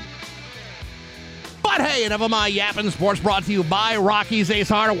season. But hey, enough of my yapping. Sports brought to you by Rocky's Ace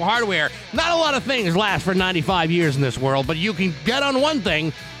Hardware. Not a lot of things last for 95 years in this world, but you can get on one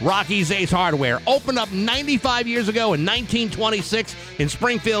thing, Rocky's Ace Hardware. Opened up 95 years ago in 1926 in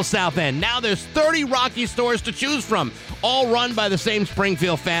Springfield, South End. Now there's 30 Rocky stores to choose from, all run by the same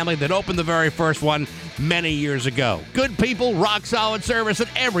Springfield family that opened the very first one many years ago. Good people, rock-solid service at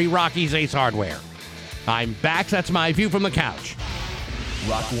every Rocky's Ace Hardware. I'm Bax. That's my view from the couch.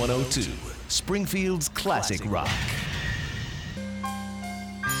 Rock 102. Springfield's Classic Rock.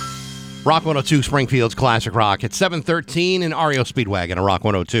 Rock 102, Springfield's Classic Rock. It's 7:13 in REO Speedwagon on Rock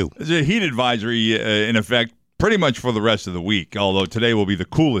 102. There's a heat advisory in effect pretty much for the rest of the week, although today will be the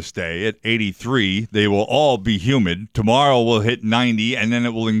coolest day at 83. They will all be humid. Tomorrow will hit 90, and then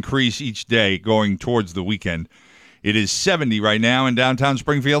it will increase each day going towards the weekend. It is 70 right now in downtown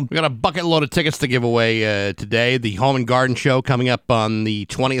Springfield. We got a bucket load of tickets to give away today. The Home and Garden Show coming up on the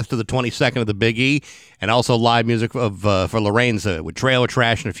 20th to the 22nd of the Big E, and also live music for Lorraine's with Trailer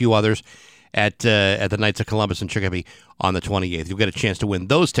Trash and a few others at the Knights of Columbus in Chicopee on the 28th. You'll get a chance to win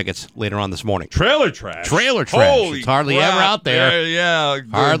those tickets later on this morning. Trailer Trash. Holy it's hardly crap. ever out there. Yeah.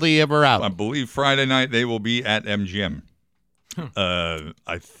 Hardly ever out. I believe Friday night they will be at MGM.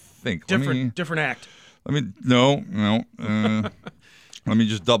 I think. Different act. No. Let me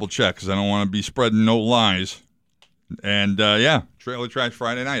just double check because I don't want to be spreading no lies. And Trailer Trash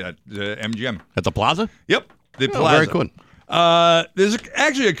Friday night at MGM. At the Plaza? Yep, the Plaza. Very cool. There's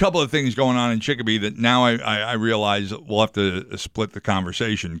actually a couple of things going on in Chicopee that now I realize we'll have to split the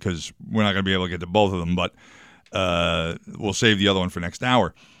conversation because we're not going to be able to get to both of them, but we'll save the other one for next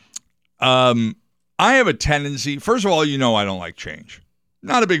hour. I have a tendency, first of all, I don't like change.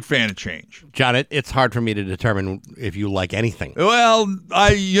 Not a big fan of change. John, it's hard for me to determine if you like anything. Well,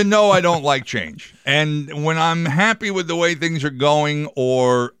 I don't like change. And when I'm happy with the way things are going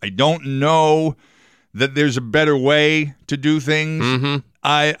or I don't know that there's a better way to do things,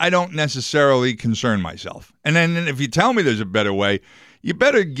 I don't necessarily concern myself. And then if you tell me there's a better way, you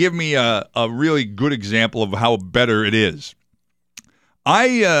better give me a really good example of how better it is.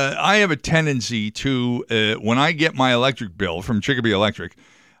 I have a tendency to, when I get my electric bill from Chicopee Electric,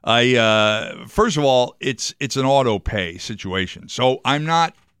 first of all, it's an auto pay situation. So I'm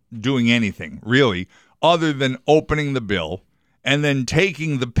not doing anything, really, other than opening the bill and then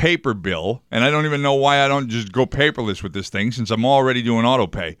taking the paper bill, and I don't even know why I don't just go paperless with this thing since I'm already doing auto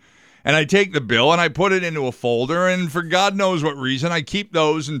pay. And I take the bill and I put it into a folder, and for God knows what reason, I keep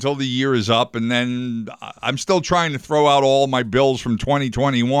those until the year is up, and then I'm still trying to throw out all my bills from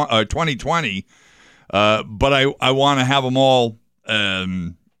 2020, but I want to have them all,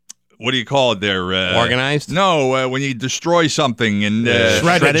 what do you call it there? Organized? No, when you destroy something and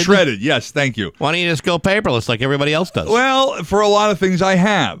shredded. Yes, thank you. Why don't you just go paperless like everybody else does? Well, for a lot of things I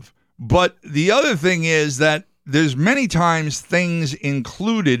have. But the other thing is that there's many times things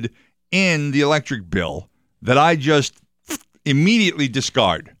included in the electric bill that I just immediately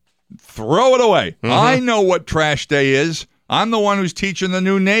discard. Throw it away. I know what trash day is. I'm the one who's teaching the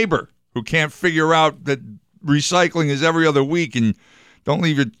new neighbor who can't figure out that recycling is every other week and don't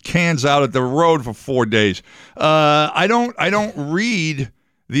leave your cans out at the road for 4 days. I don't read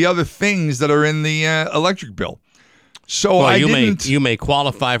the other things that are in the electric bill. So you may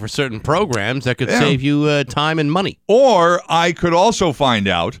qualify for certain programs that could save you time and money. Or I could also find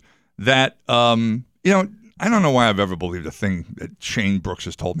out that I don't know why I've ever believed a thing that Shane Brooks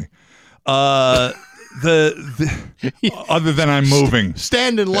has told me. Other than I'm moving.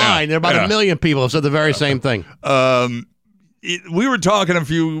 Stand in line. There are about 1 million people who said the very same thing. We were talking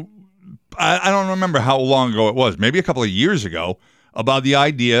I don't remember how long ago it was, maybe a couple of years ago, about the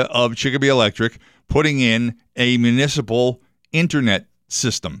idea of Chicopee Electric putting in a municipal internet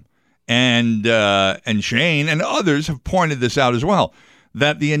system. And Shane and others have pointed this out as well,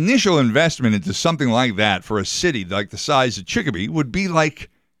 that the initial investment into something like that for a city like the size of Chicopee would be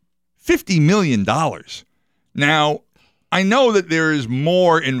like $50 million. Now, I know that there is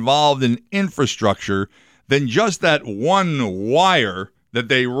more involved in infrastructure than just that one wire that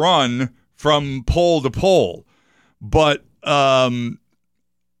they run from pole to pole. But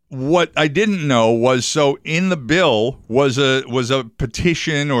what I didn't know was, so in the bill was a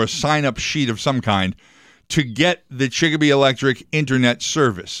petition or a sign-up sheet of some kind to get the Chicopee Electric internet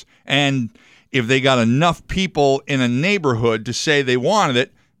service. And if they got enough people in a neighborhood to say they wanted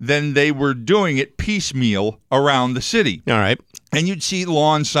it, then they were doing it piecemeal around the city. All right. And you'd see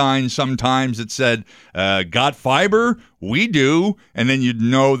lawn signs sometimes that said, got fiber? We do. And then you'd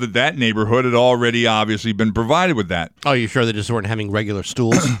know that neighborhood had already obviously been provided with that. Oh, you sure they just weren't having regular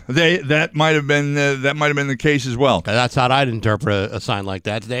stools? That might have been the case as well. That's how I'd interpret a sign like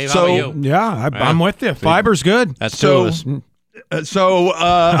that. Dave, how about you? Yeah, I'm with you. Fiber's good. That's two of us. So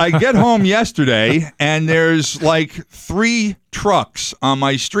I get home yesterday, and there's like 3 trucks on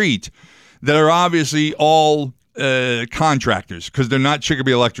my street that are obviously all contractors, because they're not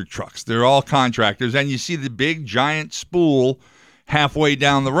Chicopee Electric trucks. They're all contractors, and you see the big giant spool halfway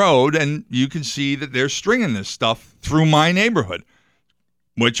down the road, and you can see that they're stringing this stuff through my neighborhood,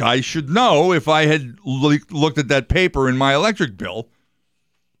 which I should know if I had looked at that paper in my electric bill.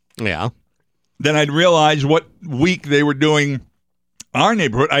 Yeah. Then I'd realize what week they were doing our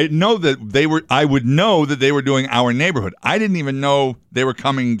neighborhood. I would know that they were doing our neighborhood. I didn't even know they were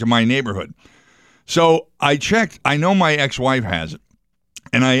coming to my neighborhood. So I checked. I know my ex-wife has it,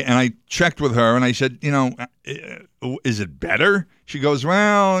 and I checked with her, and I said, is it better? She goes,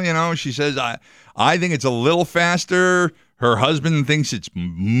 well, she says, I think it's a little faster. Her husband thinks it's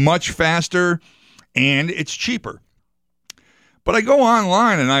much faster, and it's cheaper. But I go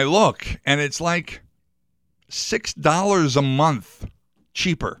online and I look, and it's like $6 a month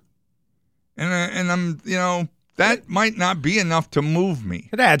cheaper. And I'm, that might not be enough to move me.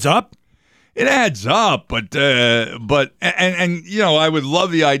 It adds up. It adds up, but I would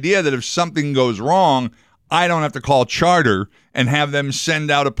love the idea that if something goes wrong, I don't have to call Charter and have them send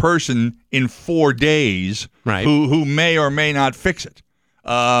out a person in 4 days who may or may not fix it.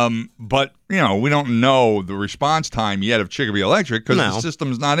 But, we don't know the response time yet of Chicopee Electric because the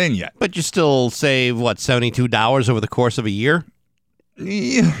system's not in yet. But you still save, $72 over the course of a year?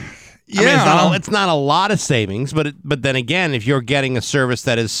 Yeah. I mean, it's not a lot of savings, but then again, if you're getting a service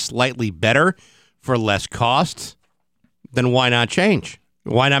that is slightly better for less cost, then why not change?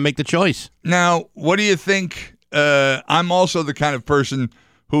 Why not make the choice? Now, what do you think? I'm also the kind of person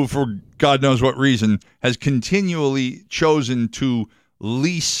who, for God knows what reason, has continually chosen to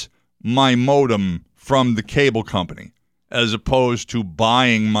lease my modem from the cable company as opposed to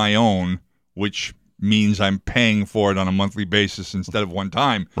buying my own, which means I'm paying for it on a monthly basis instead of one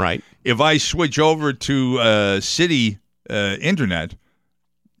time. Right. If I switch over to city internet,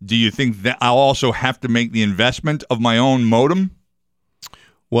 do you think that I'll also have to make the investment of my own modem?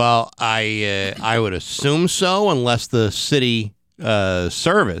 Well, I would assume so, unless the city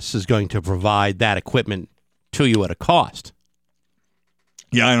service is going to provide that equipment to you at a cost.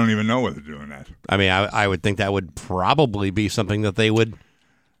 Yeah, I don't even know whether they're doing that. I mean, I would think that would probably be something that they would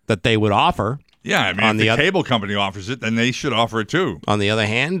offer. Yeah, I mean, if the cable company offers it, then they should offer it too. On the other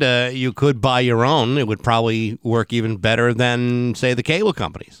hand, you could buy your own. It would probably work even better than, say, the cable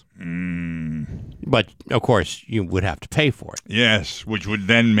companies. But, of course, you would have to pay for it. Yes, which would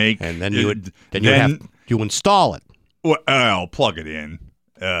then make... And then you would have to install it. Well, I'll plug it in.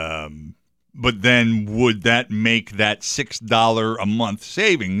 But then would that make that $6 a month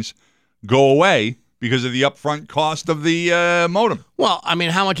savings go away because of the upfront cost of the modem? Well, I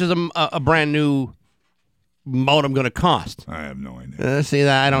mean, how much is a brand new modem going to cost? I have no idea. See,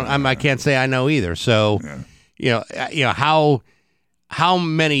 that I can't say I know either. So, how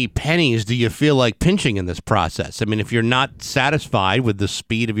many pennies do you feel like pinching in this process? I mean, if you're not satisfied with the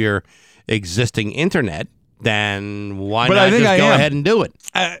speed of your existing internet, then why not just go ahead and do it?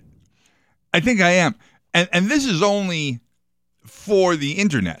 I think I am. And this is only for the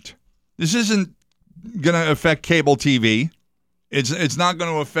internet. This isn't going to affect cable TV. It's not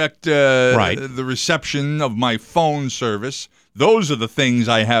going to affect the reception of my phone service. Those are the things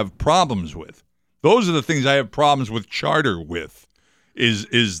I have problems with. Those are the things I have problems with Charter with,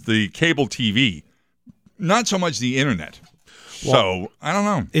 is the cable TV, not so much the internet. Well, so, I don't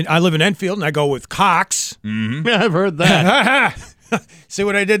know. I live in Enfield, and I go with Cox. Mm-hmm. Yeah, I've heard that. See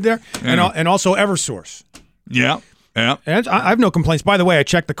what I did there? Yeah. And also Eversource. Yeah. Yeah. And I have no complaints. By the way, I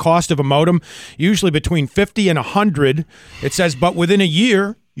checked the cost of a modem, usually between $50 and $100. It says, but within a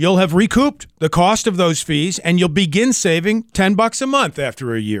year, you'll have recouped the cost of those fees, and you'll begin saving $10 a month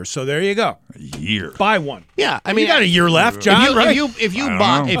after a year. So there you go. A year. Buy one. Yeah, I mean, you got a year left, John.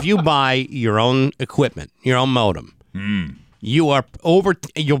 If you buy your own equipment, your own modem, you are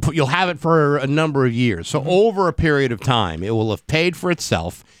you'll have it for a number of years. So over a period of time, it will have paid for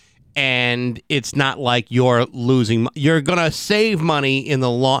itself. And it's not like you're losing. You're going to save money in the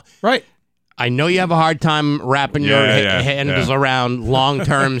long. Right. I know you have a hard time wrapping your hands around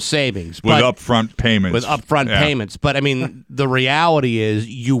long-term savings. With upfront payments. Payments. But, I mean, the reality is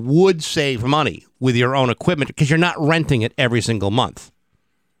you would save money with your own equipment because you're not renting it every single month.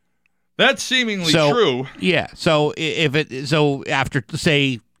 That's seemingly true. Yeah. So if it's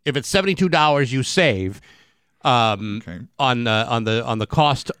 $72 you save. On the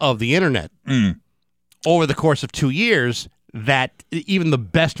cost of the internet over the course of 2 years, that even the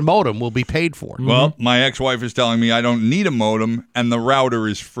best modem will be paid for. Well, my ex-wife is telling me I don't need a modem and the router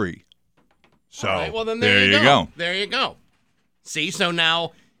is free. So well, then there you go. There you go. See, so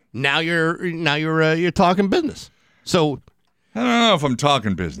now you're talking business. So I don't know if I'm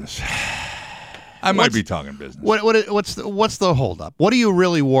talking business. I might be talking business. What's the holdup? What are you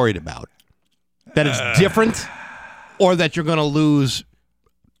really worried about? That it's different, or that you're going to lose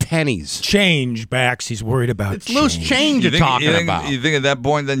pennies? Change, Bax. He's worried about it's loose change you're talking about. You think at that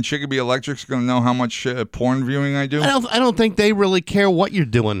point, then Chicopee Electric's going to know how much porn viewing I do? I don't think they really care what you're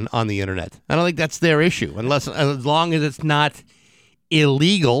doing on the internet. I don't think that's their issue, as long as it's not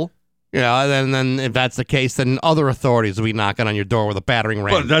illegal And then if that's the case, then other authorities will be knocking on your door with a battering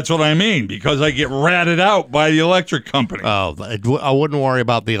ram. But that's what I mean, because I get ratted out by the electric company. Oh, I wouldn't worry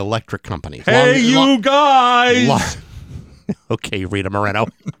about the electric companies. Hey, you guys! Okay, Rita Moreno.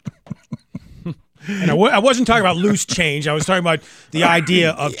 And I wasn't talking about loose change. I was talking about the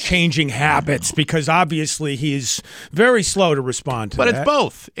idea of changing habits, because obviously he's very slow to respond to that. But it's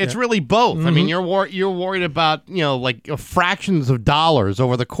both. It's really both. Mm-hmm. I mean, you're worried about, like fractions of dollars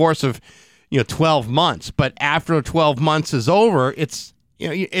over the course of, 12 months. But after 12 months is over, it's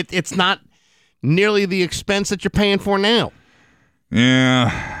it's not nearly the expense that you're paying for now.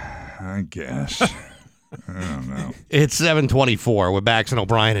 Yeah, I guess. I don't know. It's 7:24 with Bax and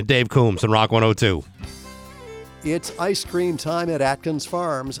O'Brien and Dave Coombs and Rock 102. It's ice cream time at Atkins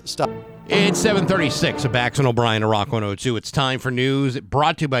Farms. It's 7:36 with Bax and O'Brien and Rock 102. It's time for news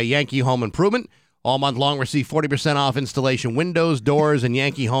brought to you by Yankee Home Improvement. All month long, receive 40% off installation windows, doors, and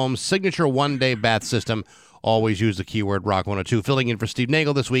Yankee Home's signature one-day bath system. Always use the keyword Rock 102. Filling in for Steve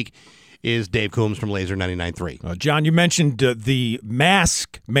Nagel this week is Dave Coombs from Laser 99.3. John, you mentioned the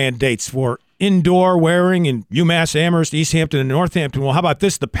mask mandates for indoor wearing in UMass, Amherst, East Hampton, and Northampton. Well, how about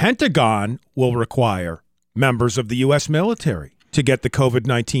this? The Pentagon will require members of the U.S. military to get the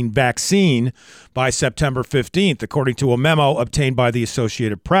COVID-19 vaccine by September 15th. According to a memo obtained by the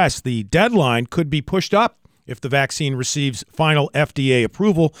Associated Press, the deadline could be pushed up if the vaccine receives final FDA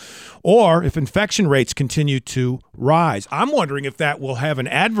approval or if infection rates continue to rise. I'm wondering if that will have an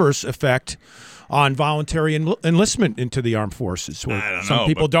adverse effect on voluntary enlistment into the armed forces. I don't know. Some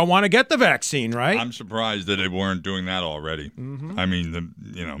people don't want to get the vaccine, right? I'm surprised that they weren't doing that already. Mm-hmm. I mean,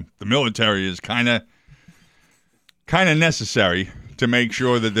 the military is kind of necessary to make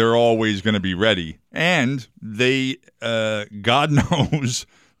sure that they're always going to be ready. And they, God knows,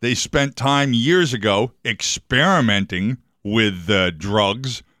 they spent time years ago experimenting with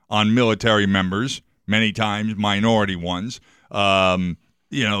drugs on military members, many times minority ones. When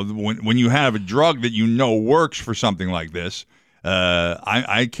you have a drug that works for something like this,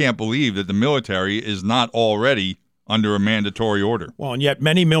 I can't believe that the military is not already under a mandatory order. Well, and yet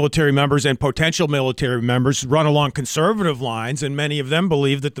many military members and potential military members run along conservative lines, and many of them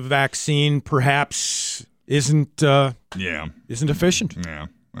believe that the vaccine perhaps isn't efficient. Yeah,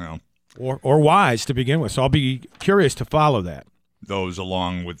 well, or wise to begin with. So I'll be curious to follow that. Those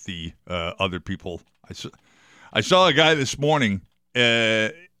along with the other people. I saw a guy this morning.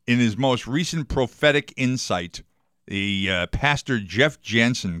 In his most recent prophetic insight, the pastor Jeff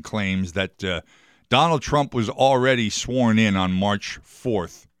Jensen claims that Donald Trump was already sworn in on March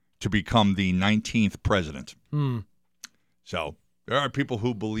 4th to become the 19th president. So there are people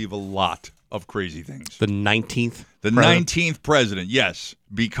who believe a lot of crazy things. The 19th? The 19th president, yes,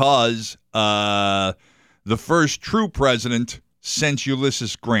 because the first true president since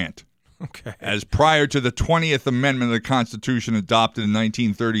Ulysses Grant. Okay. As prior to the 20th Amendment of the Constitution adopted in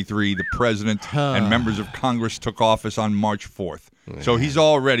 1933, the president and members of Congress took office on March 4th. So he's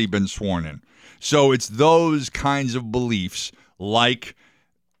already been sworn in. So it's those kinds of beliefs, like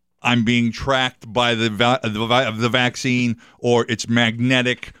I'm being tracked by the vaccine, or it's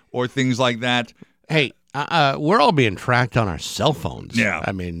magnetic, or things like that. Hey, we're all being tracked on our cell phones. Yeah.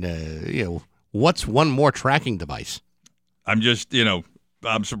 I mean, what's one more tracking device? I'm just,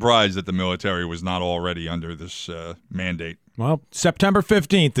 I'm surprised that the military was not already under this mandate. Well, September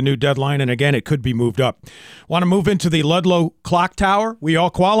 15th, the new deadline, and again, it could be moved up. Want to move into the Ludlow Clock Tower? We all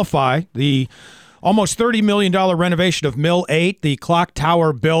qualify. The almost $30 million renovation of Mill 8, the Clock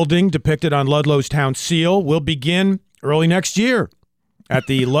Tower building depicted on Ludlow's town seal, will begin early next year at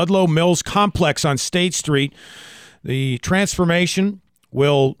the Ludlow Mills Complex on State Street. The transformation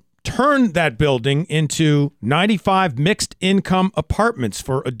will turn that building into 95 mixed-income apartments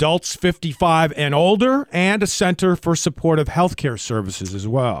for adults 55 and older, and a center for supportive health care services as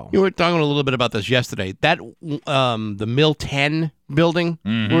well. You were talking a little bit about this yesterday. That the Mill 10 building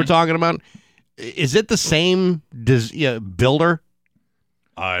we were talking about, is it the same builder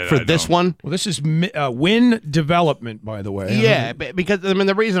for this one? Well, this is Wynn Development, by the way. Yeah, because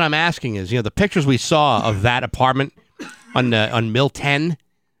the reason I'm asking is, the pictures we saw of that apartment on Mill 10.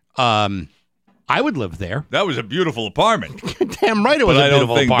 I would live there. That was a beautiful apartment. Damn right it was a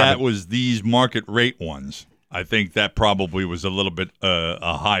beautiful apartment. But I don't think that was these market rate ones. I think that probably was a little bit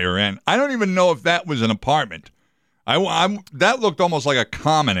a higher end. I don't even know if that was an apartment. That looked almost like a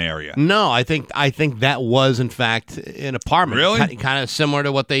common area. No, I think that was in fact an apartment. Really? Kind of similar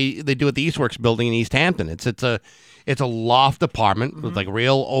to what they do at the Eastworks building in East Hampton. It's a loft apartment with like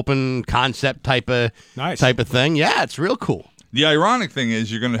real open concept type of thing. Yeah, it's real cool. The ironic thing is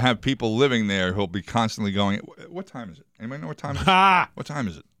you're going to have people living there who'll be constantly going, what time is it? Anybody know what time it is? What time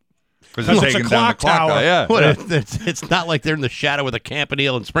is it? Because they're taking down the clock tower. Yeah. It's not like they're in the shadow of the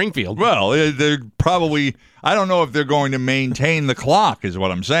Campanile in Springfield. Well, they're probably, I don't know if they're going to maintain the clock is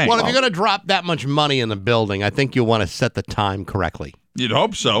what I'm saying. Well, if you're going to drop that much money in the building, I think you'll want to set the time correctly. You'd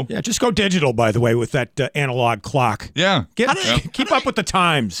hope so. Yeah, just go digital, by the way, with that analog clock. Yeah. Keep up with the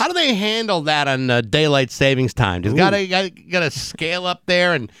times. How do they handle that on daylight savings time? Does got to scale up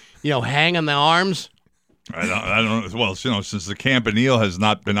there and hang on the arms? I don't. Well, since the Campanile has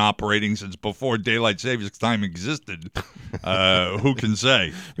not been operating since before daylight savings time existed, who can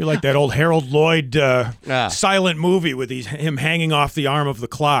say? You're like that old Harold Lloyd silent movie with him hanging off the arm of the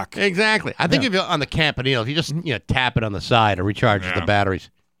clock. Exactly. I think if you're on the Campanile, if you just tap it on the side, it recharges the batteries.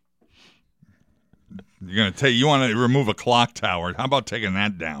 You want to remove a clock tower? How about taking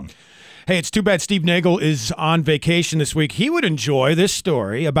that down? Hey, it's too bad Steve Nagel is on vacation this week. He would enjoy this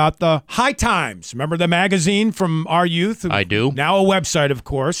story about the High Times. Remember the magazine from our youth? I do. Now a website, of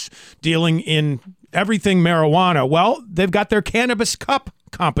course, dealing in everything marijuana. Well, they've got their Cannabis Cup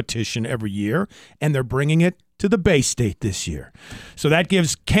competition every year, and they're bringing it to the Bay State this year. So that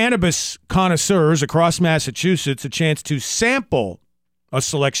gives cannabis connoisseurs across Massachusetts a chance to sample a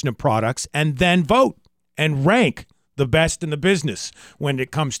selection of products and then vote and rank the best in the business when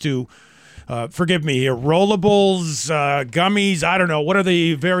it comes to forgive me here, rollables, gummies, I don't know. What are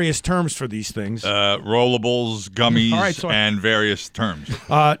the various terms for these things? Rollables, gummies, and various terms.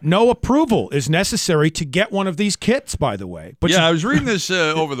 No approval is necessary to get one of these kits, by the way. But I was reading this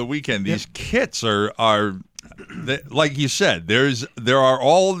over the weekend. These kits are like you said, there are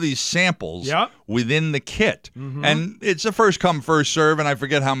all of these samples within the kit. Mm-hmm. And it's a first come, first serve, and I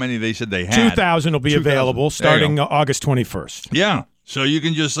forget how many they said they had. 2,000 will be available starting August 21st. Yeah. So you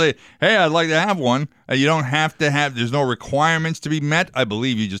can just say, hey, I'd like to have one. You don't have to there's no requirements to be met. I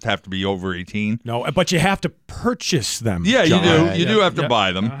believe you just have to be over 18. No, but you have to purchase them. Yeah, John. You do. You do have to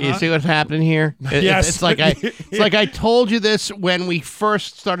buy them. You see what's happening here? Yes. It's like I told you this when we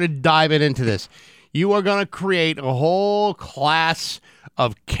first started diving into this. You are going to create a whole class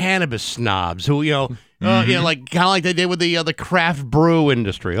of cannabis snobs who, like kind of like they did with the craft brew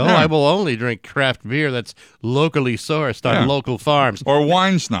industry. Oh, I will only drink craft beer that's locally sourced on local farms. Or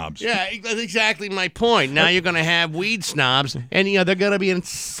wine snobs. Yeah, that's exactly my point. Now you're going to have weed snobs, and they're going to be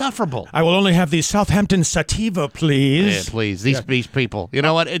insufferable. I will only have the Southampton Sativa, please. Yeah, please. These people. You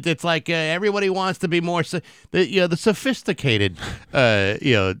know what? It's like everybody wants to be more the sophisticated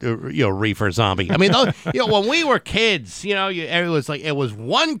reefer zombie. I mean, when we were kids, it was like it was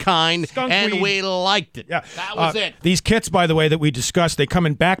one kind, skunk and weed. we liked it. Yeah. That was it. These kits, by the way, that we discussed, they come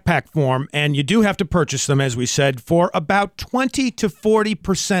in backpack form, and you do have to purchase them, as we said, for about 20 to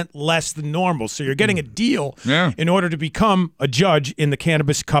 40% less than normal. So you're getting a deal in order to become a judge in the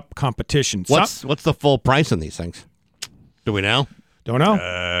Cannabis Cup competition. What's the full price on these things? Do we know? Don't know.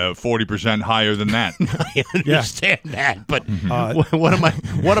 40% higher than that. I understand that, but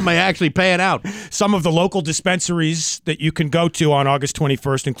what am I actually paying out? Some of the local dispensaries that you can go to on August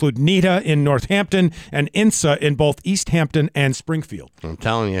 21st include Nita in Northampton and INSA in both East Hampton and Springfield. I'm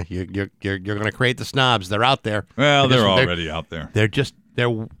telling you, you're going to create the snobs. They're out there. Well, they're already out there.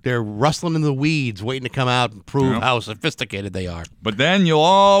 They're rustling in the weeds, waiting to come out and prove how sophisticated they are. But then you'll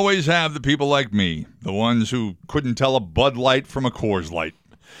always have the people like me, the ones who couldn't tell a Bud Light from a Coors Light.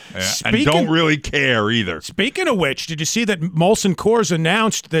 And don't really care either. Speaking of which, did you see that Molson Coors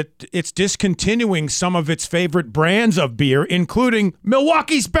announced that it's discontinuing some of its favorite brands of beer, including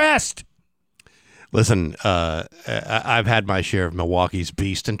Milwaukee's Best? Listen, I've had my share of Milwaukee's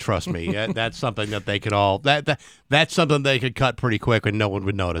Beast, and trust me, that's something that they could that's something they could cut pretty quick and no one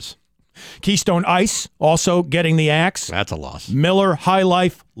would notice. Keystone Ice also getting the axe. That's a loss. Miller High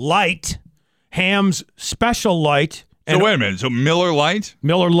Life Light, Ham's Special Light. So wait a minute. So Miller Light?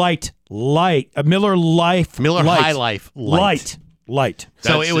 Miller Light Light. Miller Life. Miller Light. High Life Light. Light.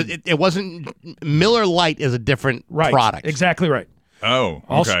 So it wasn't Miller Light is a different product. Exactly right. Oh,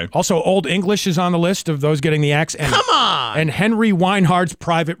 okay. Also, Old English is on the list of those getting the axe. And, come on! And Henry Weinhard's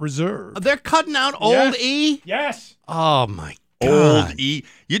Private Reserve. They're cutting out Old E? Yes. Oh, my God. Old E?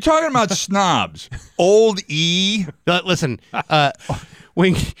 You're talking about snobs. Old E? Listen,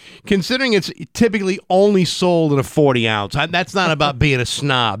 considering it's typically only sold in a 40 ounce, that's not about being a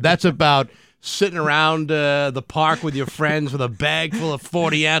snob. That's about sitting around the park with your friends with a bag full of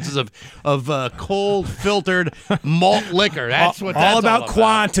 40 ounces of cold filtered malt liquor. That's what that's all about.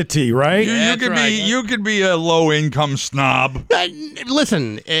 Quantity, right? You could be a low income snob.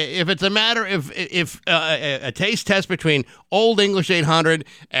 Listen, if it's a matter if a taste test between Old English 800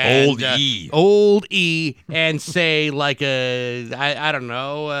 and Old E, and say like I don't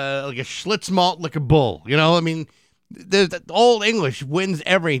know, like a Schlitz malt liquor bull, I mean. the Old English wins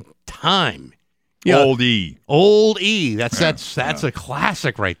every time. Old E. Old E. That's a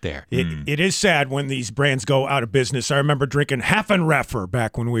classic right there. It is sad when these brands go out of business. I remember drinking Heffenreffer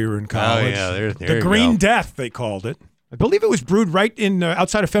back when we were in college. Oh, yeah. There the you Green go. Death, they called it. I believe it was brewed right in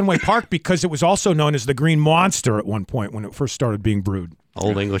outside of Fenway Park because it was also known as the Green Monster at one point when it first started being brewed.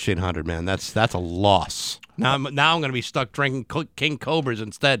 Old English 800, man. That's a loss. Now I'm going to be stuck drinking King Cobras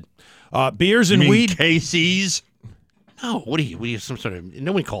instead. Beers and weed. Casey's. No, what are you? Some sort of?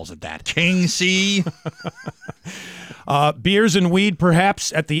 Nobody calls it that. King C. Beers and weed,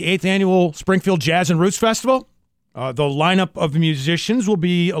 perhaps at the 8th annual Springfield Jazz and Roots Festival. The lineup of the musicians will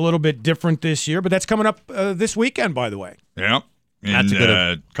be a little bit different this year, but that's coming up this weekend, by the way. Yep. In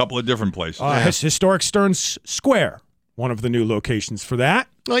a couple of different places. Historic Stearns Square, one of the new locations for that.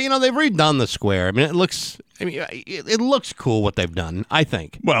 Well, they've redone the square. I mean, it looks cool what they've done, I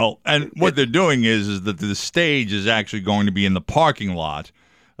think. Well, and what they're doing is that the stage is actually going to be in the parking lot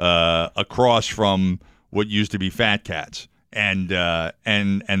across from what used to be Fat Cats. And then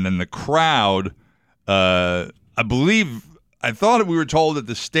the crowd, I thought we were told that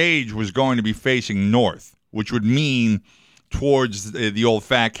the stage was going to be facing north, which would mean towards the old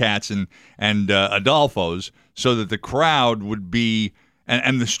Fat Cats and Adolfo's, so that the crowd would be,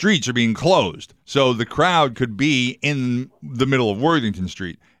 and the streets are being closed, so the crowd could be in the middle of Worthington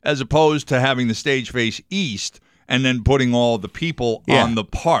Street, as opposed to having the stage face east and then putting all the people on the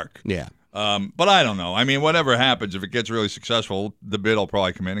park. Yeah. But I don't know. I mean, whatever happens, if it gets really successful, the bid will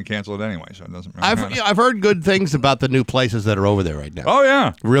probably come in and cancel it anyway, so it doesn't matter. I've heard good things about the new places that are over there right now. Oh,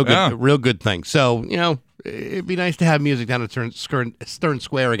 yeah. Real good things. So, it'd be nice to have music down at Stern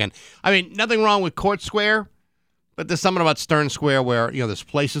Square again. I mean, nothing wrong with Court Square, but there's something about Stern Square where, there's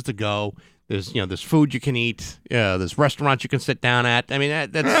places to go. There's food you can eat. There's restaurants you can sit down at. I mean,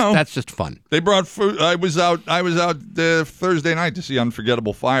 that's just fun. They brought food. I was out Thursday night to see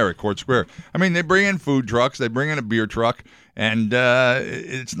Unforgettable Fire at Court Square. I mean, they bring in food trucks. They bring in a beer truck, and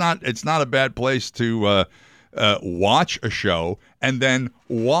it's not a bad place to watch a show and then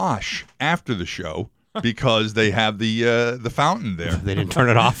wash after the show. Because they have the fountain there. They didn't turn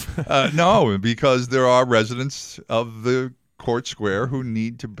it off? No, because there are residents of the Court Square who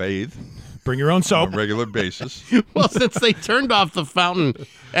need to bathe. Bring your own soap. On a regular basis. Well, since they turned off the fountain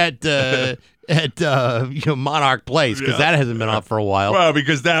at Monarch Place, because that hasn't been off for a while. Well,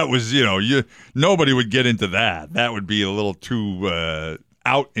 because that was, nobody would get into that. That would be a little too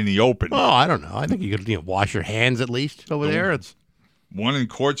out in the open. Oh, I don't know. I think you could wash your hands at least over there. It's one in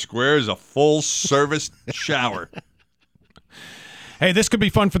Court Square is a full-service shower. Hey, this could be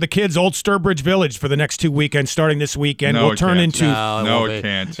fun for the kids. Old Sturbridge Village for the next 2 weekends, starting this weekend. No, will turn into. No, it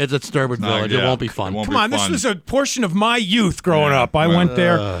can't. It's at Sturbridge Village. It won't be fun. Come on, this was a portion of my youth growing up. I went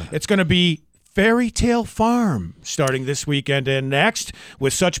there. It's going to be Fairy Tale Farm starting this weekend and next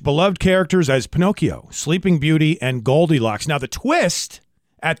with such beloved characters as Pinocchio, Sleeping Beauty, and Goldilocks. Now, the twist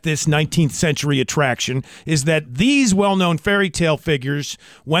at this 19th century attraction is that these well-known fairy tale figures,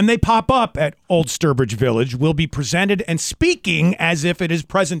 when they pop up at Old Sturbridge Village, will be presented and speaking as if it is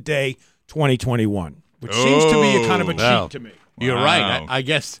present day 2021, which seems to be a kind of a cheat to me. You're right. I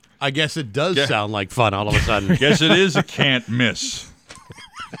guess it does sound like fun all of a sudden. Guess it is a can't miss.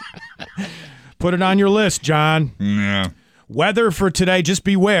 Put it on your list, John. Yeah. Weather for today, just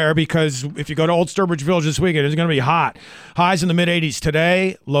beware, because if you go to Old Sturbridge Village this weekend, it's going to be hot. Highs in the mid-80s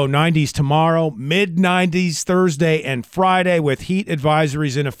today, low 90s tomorrow, mid-90s Thursday and Friday, with heat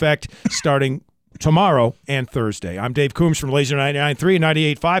advisories in effect starting tomorrow and Thursday. I'm Dave Coombs from Laser 99.3 and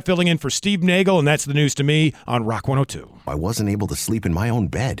 98.5, filling in for Steve Nagel, and that's the news to me on Rock 102. I wasn't able to sleep in my own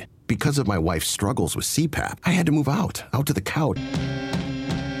bed. Because of my wife's struggles with CPAP, I had to move out to the couch.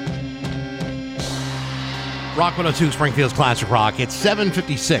 Rock 102, Springfield's Classic Rock. It's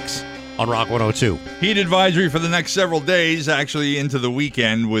 7:56 on Rock 102. Heat advisory for the next several days, actually into the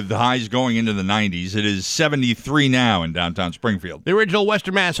weekend, with highs going into the 90s. It is 73 now in downtown Springfield. The original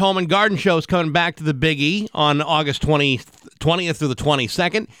Western Mass Home and Garden Show is coming back to the Big E on August 20th through the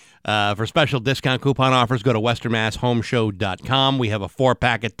 22nd. For special discount coupon offers, go to westernmasshomeshow.com. We have a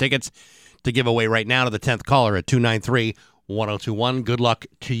 4-pack of tickets to give away right now to the 10th caller at 293-1021. Good luck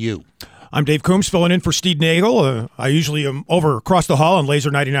to you. I'm Dave Coombs, filling in for Steve Nagel. I usually am over across the hall on Laser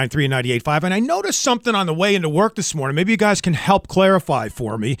 99.3 and 98.5, and I noticed something on the way into work this morning. Maybe you guys can help clarify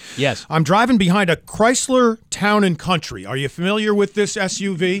for me. Yes. I'm driving behind a Chrysler Town & Country. Are you familiar with this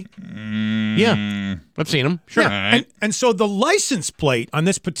SUV? Yeah. I've seen them. Sure. Yeah. And so the license plate on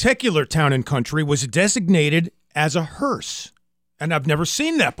this particular Town & Country was designated as a hearse. and I've never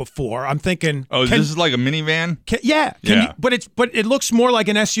seen that before. I'm thinking, this is like a minivan? Yeah. But it looks more like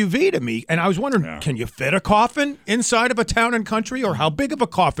an SUV to me. And I was wondering, can you fit a coffin inside of a Town and Country, or how big of a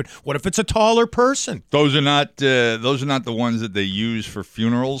coffin? What if it's a taller person? Those are not the ones that they use for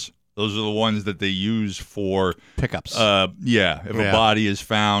funerals. Those are the ones that they use for pickups. If a body is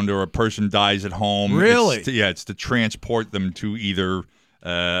found or a person dies at home. Really? It's to transport them to either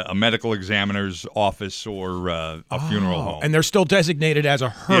a medical examiner's office or a funeral home. And they're still designated as a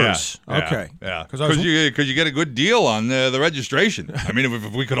hearse. Okay. Yeah. Because you get a good deal on the registration. I mean,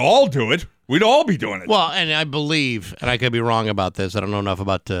 if we could all do it, we'd all be doing it. Well, and I believe, and I could be wrong about this, I don't know enough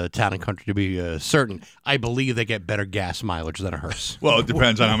about Town and Country to be certain, I believe they get better gas mileage than a hearse. Well, it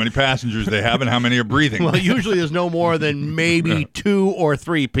depends on how many passengers they have and how many are breathing. Well, usually there's no more than maybe 2 or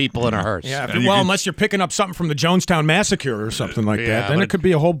 3 people in a hearse. Yeah, unless you're picking up something from the Jonestown Massacre or something like that, then it could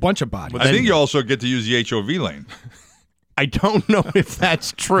be a whole bunch of bodies. I think you also get to use the HOV lane. I don't know if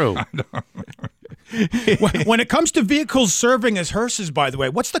that's true. When it comes to vehicles serving as hearses, by the way,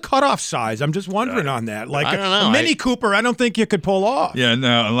 what's the cutoff size? I'm just wondering on that. Like I don't know. a Mini Cooper, I don't think you could pull off. Yeah,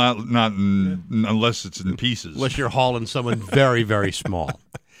 no, not unless it's in pieces. Unless you're hauling someone very, very small.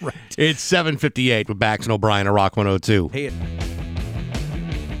 Right. It's 7:58 with Bax and O'Brien at Rock 102. Hey,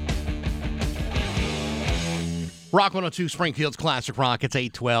 Rock 102, Springfield's Classic Rock. It's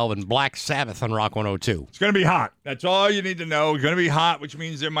 8:12, and Black Sabbath on Rock 102. It's going to be hot. That's all you need to know. It's going to be hot, which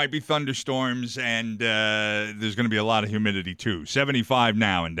means there might be thunderstorms, and there's going to be a lot of humidity, too. 75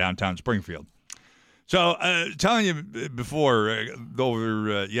 now in downtown Springfield. So, telling you before,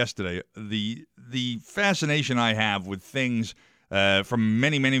 over yesterday, the fascination I have with things from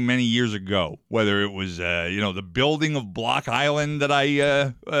many, many, many years ago, whether it was, the building of Block Island that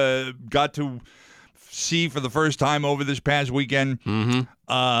I got to see for the first time over this past weekend. Mm-hmm.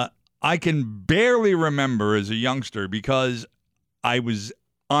 I can barely remember as a youngster because I was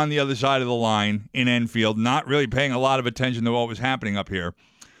on the other side of the line in Enfield, not really paying a lot of attention to what was happening up here.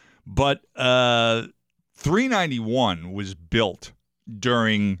 But 391 was built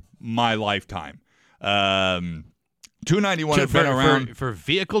during my lifetime. 291 had been around for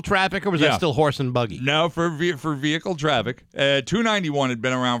vehicle traffic, or was that still horse and buggy? No, for vehicle traffic. 291 had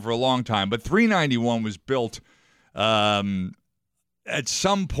been around for a long time, but 391 was built at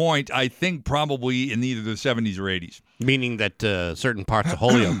some point, I think probably in either the 70s or 80s. Meaning that certain parts of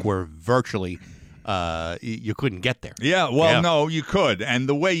Holyoke were virtually you couldn't get there. Yeah, well, no, you could. And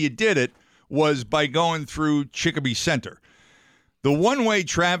the way you did it was by going through Chicopee Center. The one-way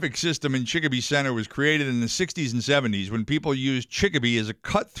traffic system in Chicopee Center was created in the 60s and 70s when people used Chicopee as a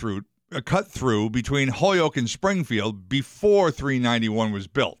cut-through between Holyoke and Springfield before 391 was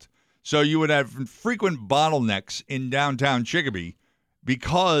built. So you would have frequent bottlenecks in downtown Chicopee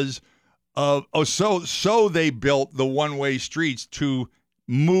because of so they built the one-way streets to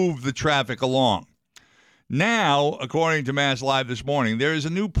move the traffic along. Now, according to Mass Live this morning, there is a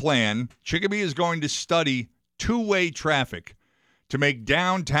new plan. Chicopee is going to study two-way traffic to make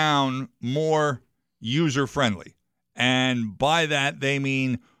downtown more user-friendly. And by that, they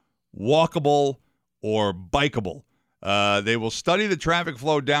mean walkable or bikeable. They will study the traffic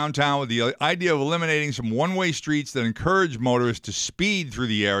flow downtown with the idea of eliminating some one-way streets that encourage motorists to speed through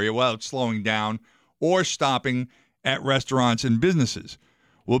the area without slowing down or stopping at restaurants and businesses.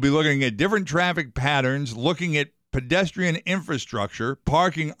 We'll be looking at different traffic patterns, looking at pedestrian infrastructure,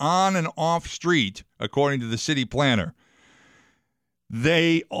 parking on and off street, according to the city planner.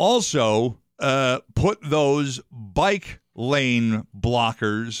 They also put those bike lane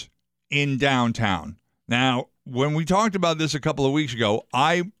blockers in downtown. Now, when we talked about this a couple of weeks ago,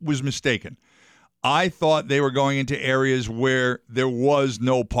 I was mistaken. I thought they were going into areas where there was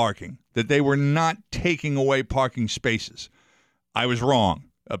no parking, that they were not taking away parking spaces. I was wrong.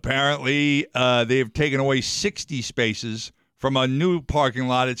 Apparently, they have taken away 60 spaces from a new parking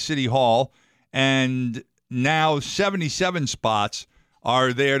lot at City Hall, and now 77 spots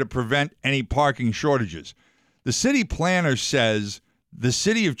are there to prevent any parking shortages. The city planner says the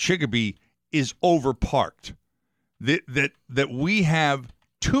city of Chicopee is overparked, that we have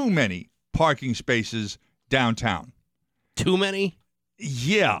too many parking spaces downtown. Too many?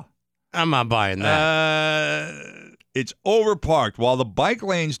 Yeah. I'm not buying that. It's overparked. While the bike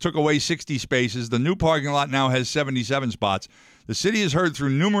lanes took away 60 spaces, the new parking lot now has 77 spots. The city has heard through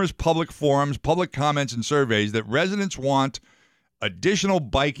numerous public forums, public comments, and surveys that residents want additional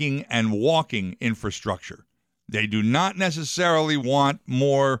biking and walking infrastructure. They do not necessarily want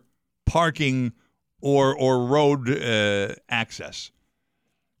more parking or road access.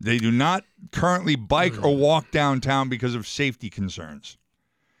 They do not currently bike or walk downtown because of safety concerns.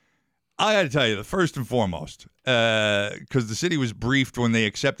 I got to tell you, first and foremost, because the city was briefed when they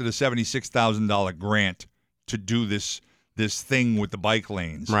accepted a $76,000 grant to do this thing with the bike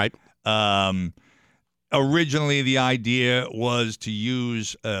lanes. Right. Originally, the idea was to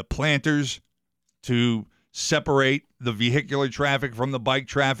use planters to separate the vehicular traffic from the bike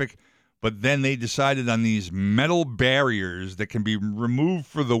traffic, but then they decided on these metal barriers that can be removed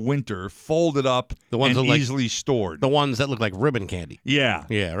for the winter, folded up, and easily stored. The ones that look like ribbon candy. Yeah.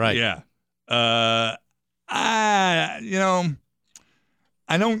 Yeah, right. Yeah. I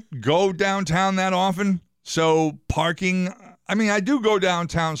don't go downtown that often, so parking, I do go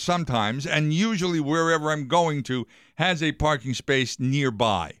downtown sometimes, and usually wherever I'm going to has a parking space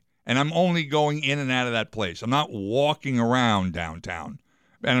nearby, and I'm only going in and out of that place. I'm not walking around downtown,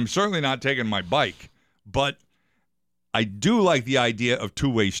 and I'm certainly not taking my bike, but I do like the idea of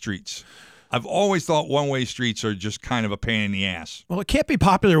two-way streets. I've always thought one-way streets are just kind of a pain in the ass. Well, it can't be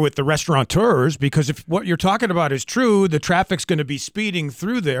popular with the restaurateurs because if what you're talking about is true, the traffic's going to be speeding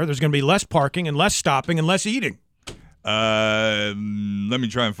through there. There's going to be less parking and less stopping and less eating. Let me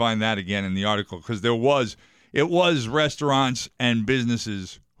try and find that again in the article because it was restaurants and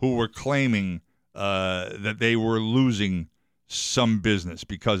businesses who were claiming that they were losing some business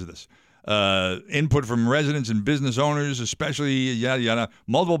because of this. Input from residents and business owners, especially yada yada.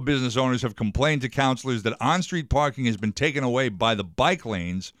 Multiple business owners have complained to counselors that on-street parking has been taken away by the bike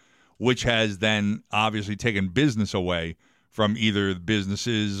lanes, which has then obviously taken business away from either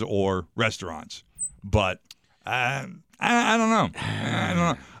businesses or restaurants. But I don't know. I don't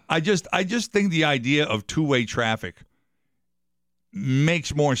know. I just think the idea of two-way traffic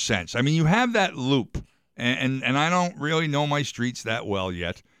makes more sense. You have that loop, and I don't really know my streets that well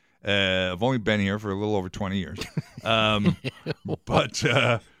yet. I've only been here for a little over 20 years.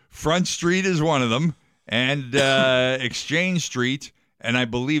 But Front Street is one of them, and Exchange Street, and I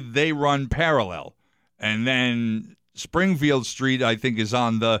believe they run parallel. And then Springfield Street, I think, is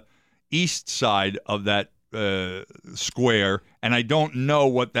on the east side of that square, and I don't know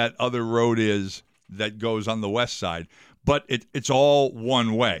what that other road is that goes on the west side. But it's all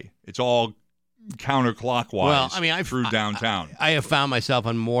one way. It's all counterclockwise through downtown. I have found myself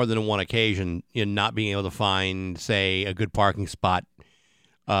on more than one occasion in not being able to find, say, a good parking spot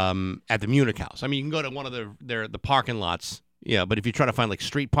at the Munich House. You can go to one of the parking lots, but if you try to find like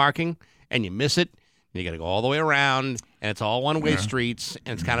street parking and you miss it, you got to go all the way around, and it's all one-way streets,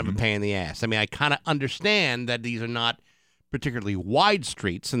 and it's kind of a pain in the ass. I kind of understand that these are not particularly wide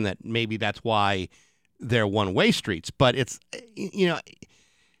streets, and that maybe that's why they're one-way streets. But it's,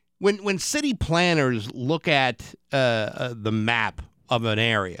 when city planners look at the map of an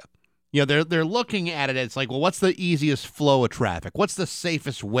area, they're looking at it. It's like, well, what's the easiest flow of traffic? What's the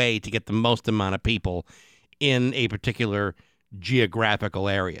safest way to get the most amount of people in a particular geographical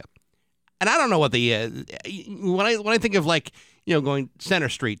area? And I don't know what when I think of going Center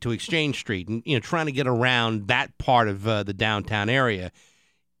Street to Exchange Street and trying to get around that part of the downtown area,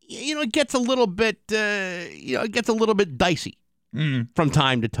 it gets a little bit dicey. From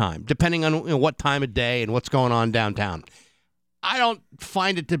time to time, depending on what time of day and what's going on downtown. I don't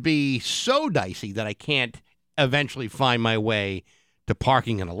find it to be so dicey that I can't eventually find my way to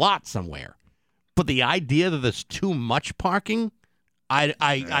parking in a lot somewhere. But the idea that there's too much parking,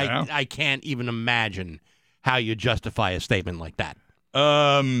 I can't even imagine how you justify a statement like that.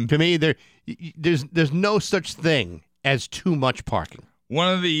 To me, there's no such thing as too much parking. One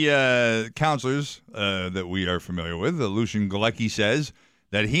of the counselors that we are familiar with, Lucian Galecki, says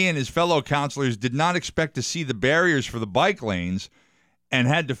that he and his fellow counselors did not expect to see the barriers for the bike lanes and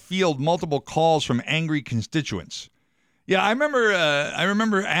had to field multiple calls from angry constituents. Yeah, I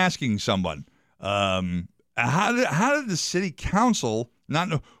remember asking someone, how did the city council not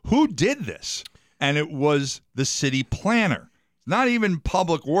know who did this? And it was the city planner. Not even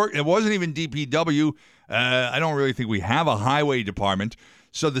public work. It wasn't even DPW. I don't really think we have a highway department.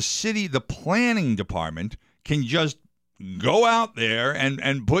 So the planning department can just go out there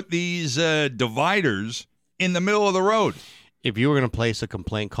and put these dividers in the middle of the road. If you were going to place a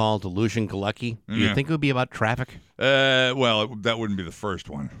complaint call to Lucian Galecki, do you think it would be about traffic? Well, that wouldn't be the first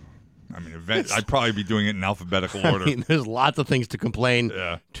one. I'd probably be doing it in alphabetical order. There's lots of things to complain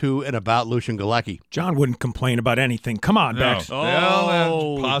to and about Lucian Galecki. John wouldn't complain about anything. Come on, Bex. No.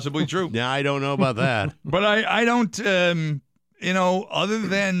 Well, that's possibly true. Yeah, I don't know about that. But I don't, other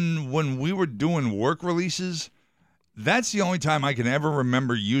than when we were doing work releases, that's the only time I can ever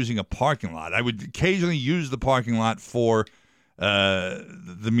remember using a parking lot. I would occasionally use the parking lot for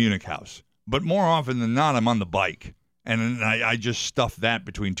the Munich House. But more often than not, I'm on the bike. And I just stuff that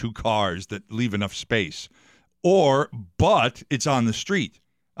between two cars that leave enough space. But it's on the street.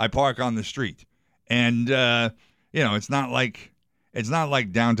 I park on the street. And, it's not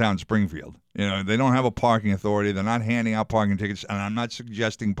like downtown Springfield. They don't have a parking authority. They're not handing out parking tickets. And I'm not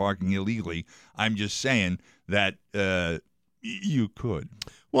suggesting parking illegally. I'm just saying that you could.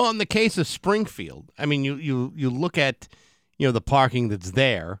 Well, in the case of Springfield, I mean, you look at, the parking that's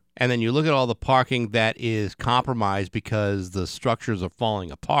there, and then you look at all the parking that is compromised because the structures are falling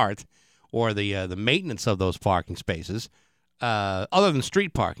apart, or the maintenance of those parking spaces, other than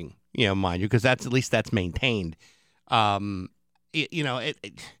street parking, mind you, because at least that's maintained. There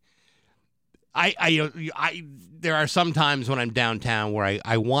are some times when I'm downtown where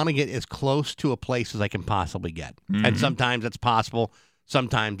I want to get as close to a place as I can possibly get. Mm-hmm. And sometimes it's possible,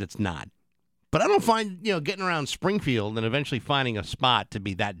 sometimes it's not. But I don't find, getting around Springfield and eventually finding a spot to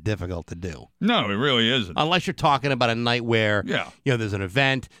be that difficult to do. No, it really isn't. Unless you're talking about a night where, there's an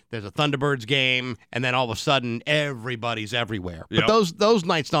event, there's a Thunderbirds game, and then all of a sudden everybody's everywhere. But those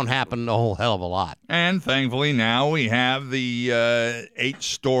nights don't happen a whole hell of a lot. And thankfully now we have the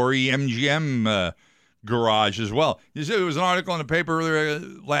 8-story MGM garage as well. You see, there was an article in the paper earlier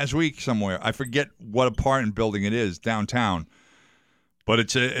last week somewhere. I forget what apartment building it is downtown. But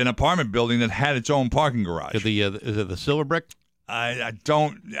it's an apartment building that had its own parking garage. Is it the Silver Brick? I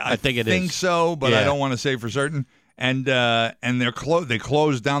think it is. So, but I don't want to say for certain. And they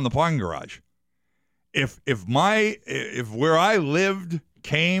closed down the parking garage. If where I lived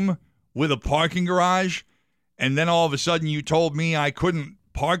came with a parking garage, and then all of a sudden you told me I couldn't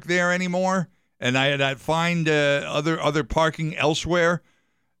park there anymore, and I'd find other parking elsewhere,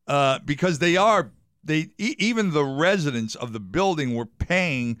 because even the residents of the building were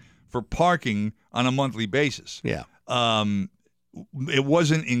paying for parking on a monthly basis. Yeah. It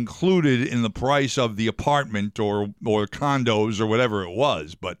wasn't included in the price of the apartment or condos or whatever it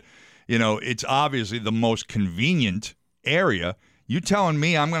was. But, it's obviously the most convenient area. You telling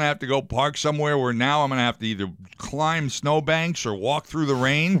me I'm going to have to go park somewhere where now I'm going to have to either climb snowbanks or walk through the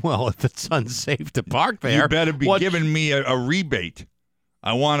rain? Well, if it's unsafe to park there. You better be giving me a rebate.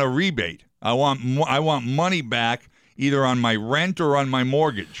 I want a rebate. I want money back either on my rent or on my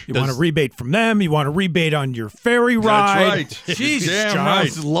mortgage. You want a rebate from them. You want a rebate on your ferry ride. That's right. Jesus, Damn John. right.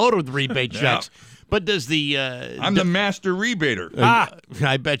 It's loaded with rebate checks. But does the... I'm the master rebater.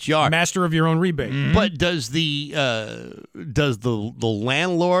 I bet you are. Master of your own rebate. Mm-hmm. But does the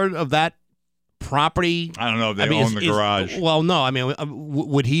landlord of that property... I don't know if they own the garage. Well, no. I mean,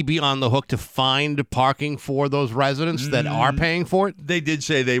 would he be on the hook to find parking for those residents that are paying for it? They did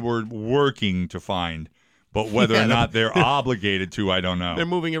say they were working to find, but whether or not they're obligated to, I don't know. They're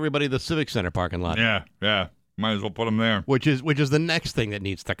moving everybody to the Civic Center parking lot. Yeah. Might as well put them there. Which is the next thing that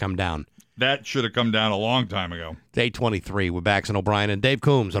needs to come down. That should have come down a long time ago. Day 23 with Baxton O'Brien and Dave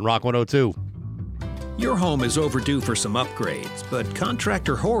Coombs on Rock 102. Your home is overdue for some upgrades, but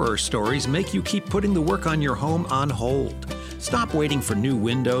contractor horror stories make you keep putting the work on your home on hold. Stop waiting for new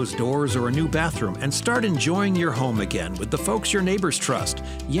windows, doors, or a new bathroom and start enjoying your home again with the folks your neighbors trust.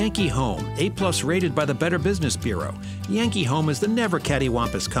 Yankee Home, A+ rated by the Better Business Bureau. Yankee Home is the never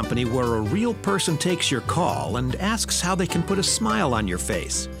cattywampus company where a real person takes your call and asks how they can put a smile on your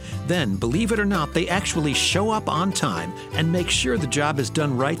face. Then, believe it or not, they actually show up on time and make sure the job is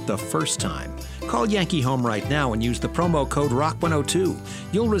done right the first time. Call Yankee Home right now and use the promo code ROCK102.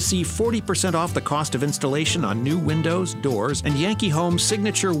 You'll receive 40% off the cost of installation on new windows, doors, and Yankee Home's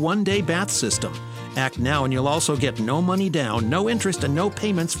signature one-day bath system. Act now and you'll also get no money down, no interest, and no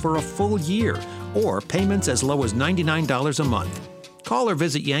payments for a full year, or payments as low as $99 a month. Call or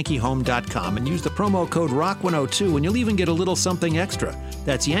visit yankeehome.com and use the promo code ROCK102 and you'll even get a little something extra.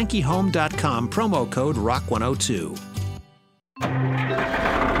 That's yankeehome.com, promo code ROCK102.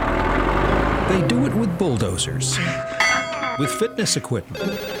 They do it with bulldozers, with fitness equipment.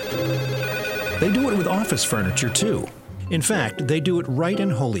 They do it with office furniture, too. In fact, they do it right in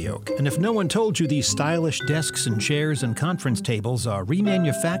Holyoke. And if no one told you these stylish desks and chairs and conference tables are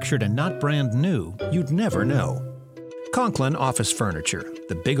remanufactured and not brand new, you'd never know. Conklin Office Furniture,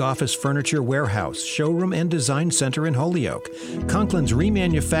 the big office furniture warehouse, showroom, and design center in Holyoke. Conklin's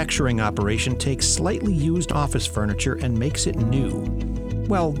remanufacturing operation takes slightly used office furniture and makes it new.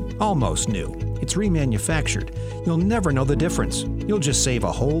 Well, almost new. It's remanufactured. You'll never know the difference. You'll just save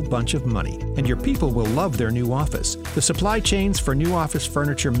a whole bunch of money. And your people will love their new office. The supply chains for new office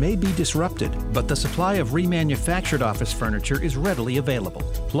furniture may be disrupted, but the supply of remanufactured office furniture is readily available.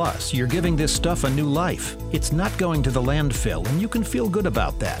 Plus, you're giving this stuff a new life. It's not going to the landfill, and you can feel good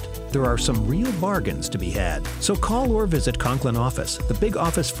about that. There are some real bargains to be had. So call or visit Conklin Office, the big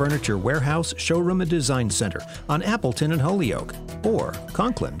office furniture warehouse, showroom, and design center on Appleton and Holyoke. Or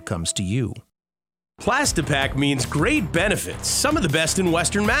Conklin comes to you. Plastipack means great benefits, some of the best in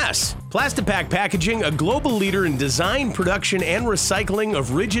Western Mass. Plastipack Packaging, a global leader in design, production, and recycling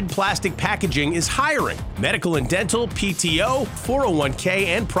of rigid plastic packaging, is hiring. Medical and dental, PTO, 401k,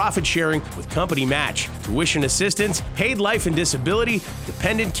 and profit sharing with company match. Tuition assistance, paid life and disability,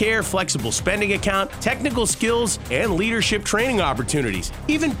 dependent care, flexible spending account, technical skills, and leadership training opportunities.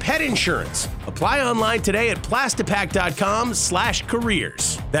 Even pet insurance. Apply online today at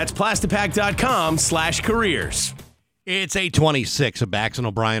plastipack.com/careers. That's plastipack.com/careers. It's 8:26 of Bax and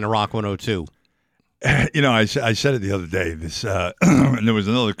O'Brien and Rock 102. You know, I said it the other day. This and there was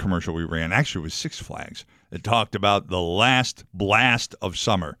another commercial we ran. Actually, it was Six Flags that talked about the last blast of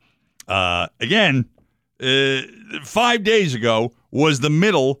summer. 5 days ago was the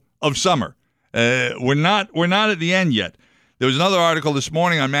middle of summer. We're not at the end yet. There was another article this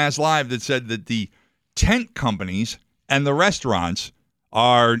morning on Mass Live that said that the tent companies and the restaurants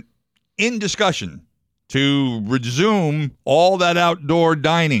are in discussion to resume all that outdoor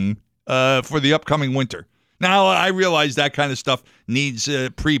dining for the upcoming winter. Now, I realize that kind of stuff needs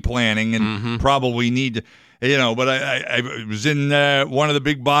pre-planning and probably need, but I was in one of the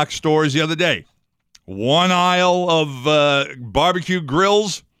big box stores the other day. One aisle of barbecue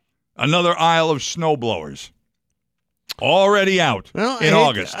grills, another aisle of snowblowers. Already out in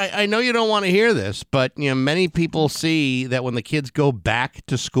August. I know you don't want to hear this, but many people see that when the kids go back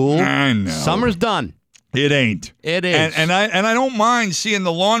to school, summer's done. It ain't. It is. And I don't mind seeing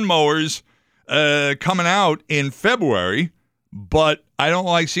the lawnmowers coming out in February, but I don't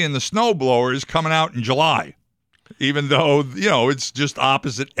like seeing the snowblowers coming out in July. Even though, it's just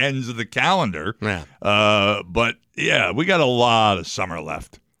opposite ends of the calendar. Yeah. But yeah, we got a lot of summer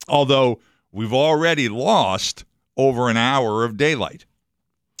left. Although we've already lost over an hour of daylight.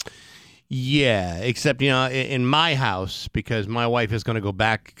 Yeah, except, in my house, because my wife is going to go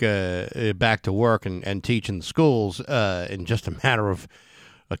back to work and teach in the schools in just a matter of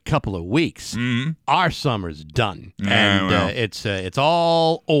a couple of weeks. Mm-hmm. Our summer's done, and it's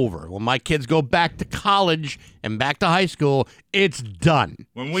all over. When my kids go back to college and back to high school, it's done.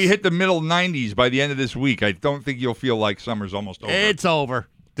 When we hit the middle 90s by the end of this week, I don't think you'll feel like summer's almost over. It's over.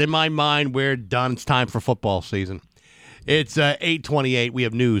 In my mind, we're done. It's time for football season. It's 8:28. We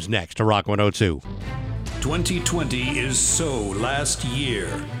have news next to Rock 102. 2020 is so last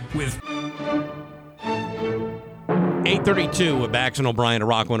year with 8:32 with Bax and O'Brien to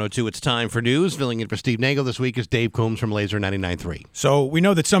Rock 102. It's time for news. Filling in for Steve Nagel this week is Dave Coombs from Laser 99.3. So we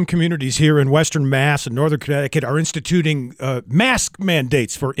know that some communities here in Western Mass and Northern Connecticut are instituting mask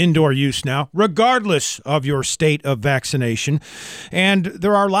mandates for indoor use now, regardless of your state of vaccination. And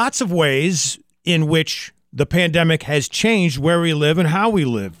there are lots of ways in which the pandemic has changed where we live and how we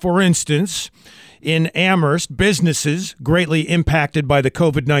live. For instance, in Amherst, businesses greatly impacted by the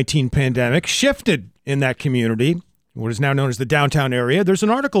COVID-19 pandemic shifted in that community, what is now known as the downtown area. There's an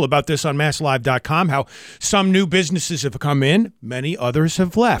article about this on MassLive.com, how some new businesses have come in, many others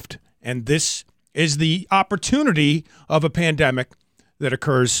have left. And this is the opportunity of a pandemic that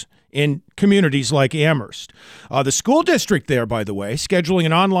occurs in communities like Amherst. The school district there, by the way, scheduling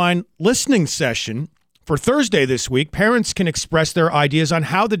an online listening session for Thursday this week. Parents can express their ideas on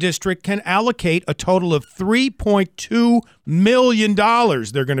how the district can allocate a total of $3.2 million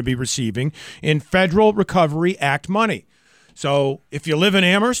they're going to be receiving in Federal Recovery Act money. So if you live in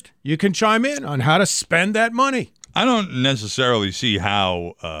Amherst, you can chime in on how to spend that money. I don't necessarily see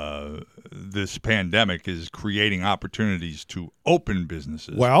how this pandemic is creating opportunities to open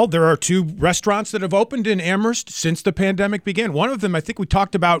businesses. Well, there are 2 restaurants that have opened in Amherst since the pandemic began. One of them, I think we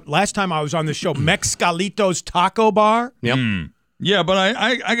talked about last time I was on the show, Mexcalito's Taco Bar. Yep. Yeah, but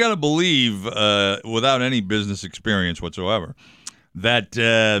I got to believe, without any business experience whatsoever, that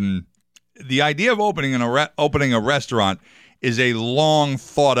the idea of opening a restaurant is a long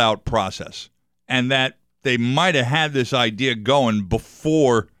thought-out process, and that they might have had this idea going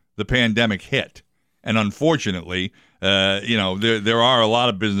before the pandemic hit. And unfortunately, there are a lot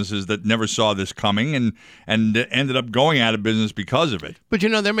of businesses that never saw this coming and ended up going out of business because of it. But,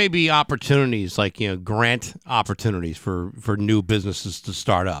 there may be opportunities like, grant opportunities for new businesses to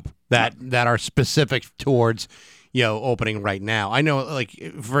start up that are specific towards, opening right now. I know, like,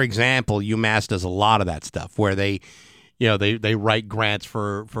 for example, UMass does a lot of that stuff where they write grants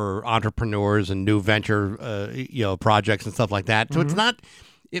for entrepreneurs and new venture, projects and stuff like that. So it's not,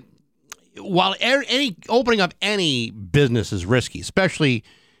 while any opening up any business is risky, especially,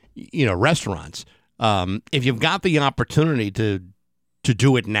 restaurants. If you've got the opportunity to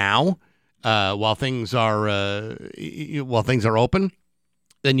do it now, while things are open,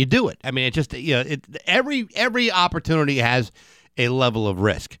 then you do it. I mean, it just every opportunity has a level of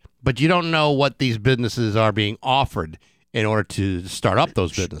risk. but you don't know what these businesses are being offered in order to start up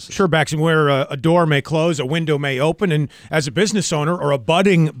those businesses. Sure, Bax, and where a door may close, a window may open, and as a business owner or a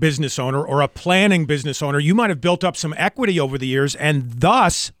budding business owner or a planning business owner, you might have built up some equity over the years and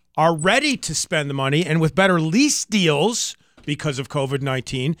thus are ready to spend the money, and with better lease deals because of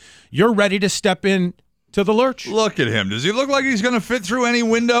COVID-19, you're ready to step in to the lurch. Look at him. Does he look like he's going to fit through any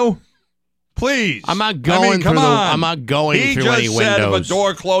window? Please. I'm not going through any windows. He just said if a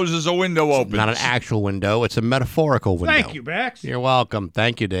door closes, a window opens. Not an actual window. It's a metaphorical window. Thank you, Bax. You're welcome.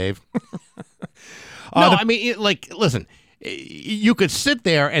 Thank you, Dave. Listen, you could sit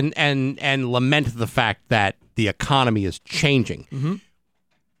there and lament the fact that the economy is changing. Mm-hmm.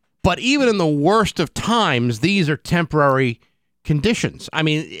 But even in the worst of times, these are temporary conditions. I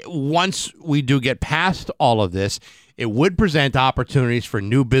mean, once we do get past all of this, it would present opportunities for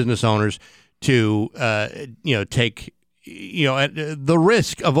new business owners to, take, the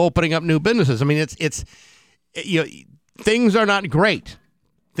risk of opening up new businesses. I mean, it's things are not great.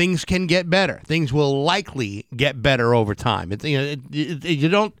 Things can get better. Things will likely get better over time. You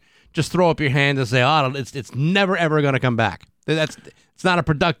don't just throw up your hands and say, "Oh, it's never ever going to come back." It's not a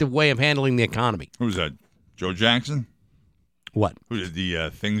productive way of handling the economy. Who's that? Joe Jackson? What? Who did the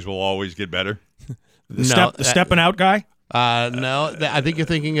things will always get better? The stepping out guy? No, I think you're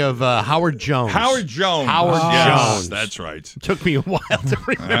thinking of Howard Jones. Howard Jones. Jones. That's right. It took me a while to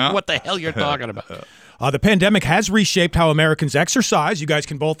remember what the hell you're talking about. The pandemic has reshaped how Americans exercise. You guys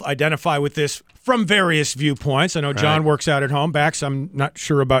can both identify with this from various viewpoints. I know John works out at home. Bax, I'm not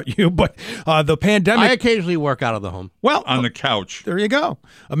sure about you, but the pandemic... I occasionally work out of the home. Well, on the couch. There you go.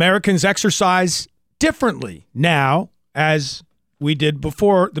 Americans exercise differently now as we did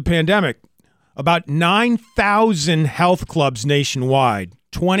before the pandemic. About 9,000 health clubs nationwide,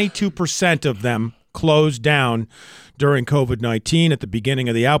 22% of them closed down during COVID-19 at the beginning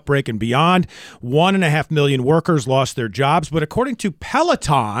of the outbreak and beyond. 1.5 million workers lost their jobs. But according to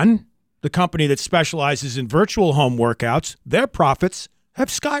Peloton, the company that specializes in virtual home workouts, their profits have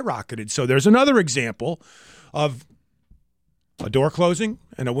skyrocketed. So there's another example of a door closing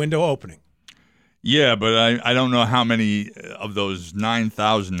and a window opening. Yeah, but I don't know how many of those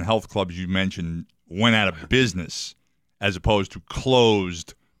 9,000 health clubs you mentioned went out of business as opposed to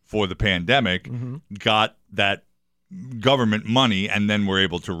closed for the pandemic, got that government money, and then were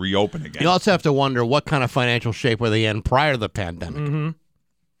able to reopen again. You also have to wonder what kind of financial shape were they in prior to the pandemic.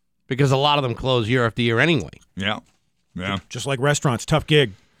 Because a lot of them close year after year anyway. Yeah. Just like restaurants, tough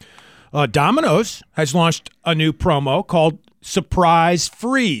gig. Domino's has launched a new promo called Surprise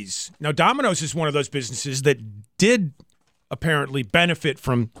Freeze. Now, Domino's is one of those businesses that did apparently benefit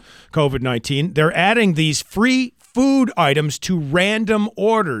from COVID-19. They're adding these free food items to random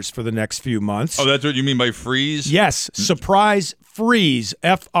orders for the next few months. Oh, that's what you mean by freeze? Yes, Surprise Freeze,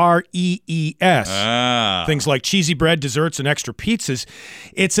 Frees. Things like cheesy bread, desserts, and extra pizzas.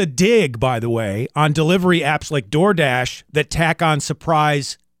 It's a dig, by the way, on delivery apps like DoorDash that tack on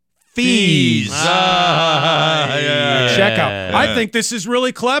surprise fees. Check out. I think this is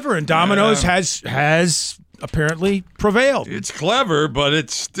really clever, and Domino's has apparently prevailed. It's clever, but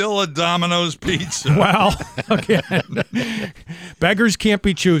it's still a Domino's pizza. Well, again, beggars can't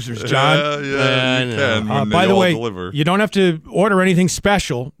be choosers, John. You can. By the way, deliver. You don't have to order anything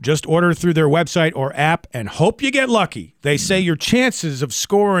special. Just order through their website or app and hope you get lucky. They say your chances of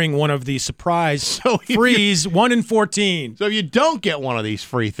scoring one of these surprise frees 1 in 14. So if you don't get one of these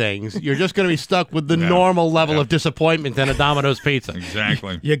free things, you're just going to be stuck with the normal level of disappointment than a Domino's pizza.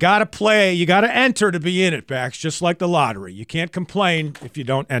 Exactly. You got to play. You got to enter to be in it, Bax, just like the lottery. You can't complain if you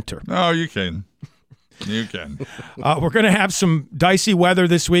don't enter. No, you can. You can. We're going to have some dicey weather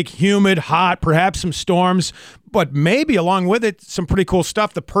this week, humid, hot, perhaps some storms, but maybe along with it, some pretty cool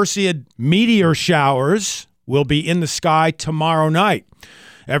stuff. The Perseid meteor showers will be in the sky tomorrow night.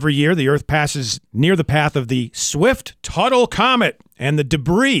 Every year, the Earth passes near the path of the Swift-Tuttle comet, and the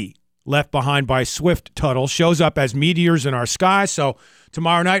debris left behind by Swift-Tuttle shows up as meteors in our sky. So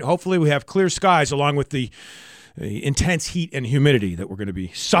tomorrow night, hopefully, we have clear skies along with the intense heat and humidity that we're going to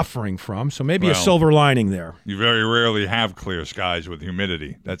be suffering from. So maybe a silver lining there. You very rarely have clear skies with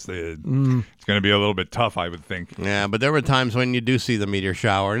humidity. It's going to be a little bit tough, I would think. Yeah, but there were times when you do see the meteor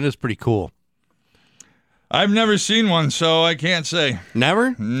shower, and it's pretty cool. I've never seen one, so I can't say.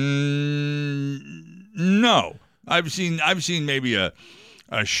 Never? No. I've seen maybe a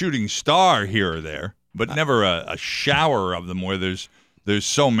shooting star here or there, but never a shower of them where there's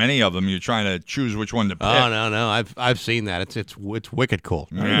so many of them. You're trying to choose which one to pick. Oh no! I've seen that. It's wicked cool.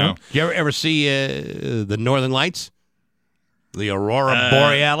 Yeah. Do you ever see the Northern Lights? The Aurora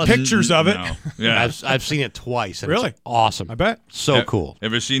Borealis. Pictures of it. No. Yeah. I've seen it twice. And Really? It's awesome. I bet. So cool.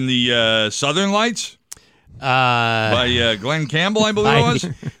 Ever seen the Southern Lights? By Glenn Campbell, I believe it was.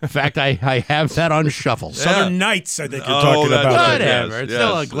 In fact, I have that on shuffle. Southern Nights, I think you're talking about. Whatever. Yes, It's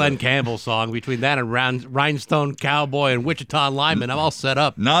still a Glenn Campbell song. Between that and Rhinestone Cowboy and Wichita Lineman, I'm all set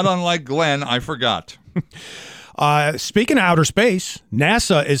up. Not unlike Glenn, I forgot. Speaking of outer space,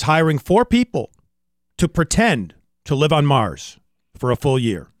 NASA is hiring 4 people to pretend to live on Mars for a full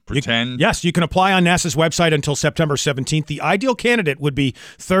year. Pretend? Yes, you can apply on NASA's website until September 17th. The ideal candidate would be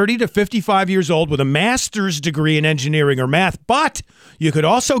 30 to 55 years old with a master's degree in engineering or math, but you could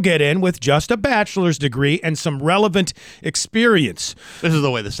also get in with just a bachelor's degree and some relevant experience. This is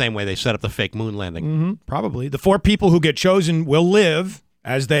the same way they set up the fake moon landing. Probably. The 4 people who get chosen will live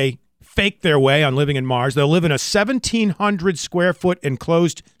as they fake their way on living in Mars. They'll live in a 1,700 square foot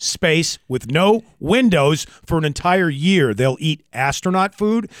enclosed space with no windows for an entire year. They'll eat astronaut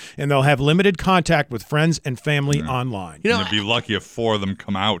food, and they'll have limited contact with friends and family online. You'd be lucky if 4 of them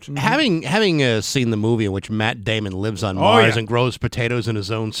come out. Having seen the movie in which Matt Damon lives on Mars and grows potatoes in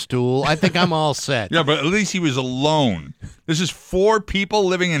his own stool, I think I'm all set. Yeah, but at least he was alone. This is 4 people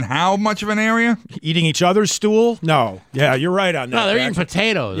living in how much of an area? Eating each other's stool? No. Yeah, you're right on that. No, they're eating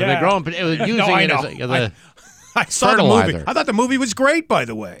potatoes. Yeah. They're growing potatoes. Using No, I it know. as I saw the fertilizer. movie. I thought the movie was great, by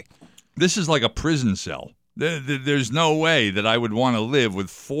the way. This is like a prison cell. There's no way that I would want to live with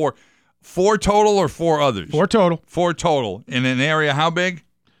 4 total or 4 others? 4 total. 4 total. In an area how big?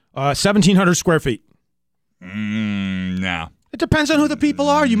 1,700 square feet. No. It depends on who the people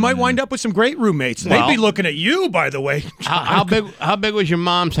are. You might wind up with some great roommates. Well, They'd be looking at you, by the way. How big was your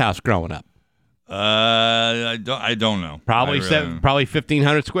mom's house growing up? I don't know. Probably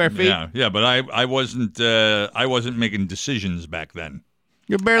 1,500 square feet. Yeah, but I wasn't making decisions back then.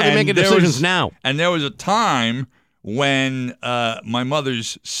 You're barely making decisions now. And there was a time when my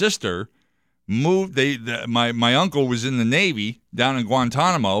mother's sister moved. My uncle was in the Navy down in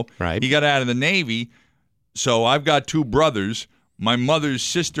Guantanamo. Right. He got out of the Navy. So I've got 2 brothers. My mother's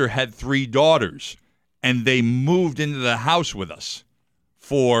sister had 3 daughters, and they moved into the house with us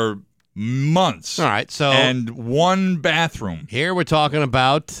for months. All right, so and 1 bathroom. Here we're talking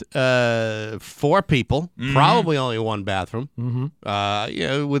about 4 people, probably only 1 bathroom.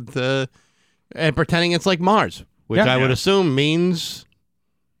 With and pretending it's like Mars, which I would assume means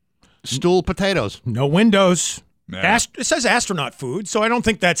stool potatoes. No windows. Yeah. It says astronaut food, so I don't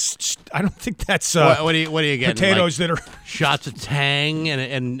think that's. What do you get? Potatoes that are shots of Tang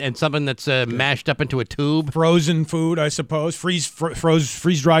and something that's mashed up into a tube. Frozen food, I suppose.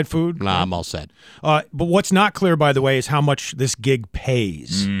 Freeze dried food. Nah, I'm all set. But what's not clear, by the way, is how much this gig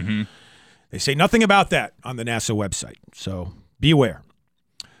pays. They say nothing about that on the NASA website, so be aware.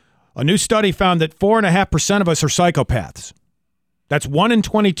 A new study found that 4.5% of us are psychopaths. That's 1 in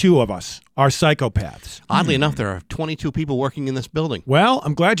 22 of us are psychopaths. Oddly enough, there are 22 people working in this building. Well,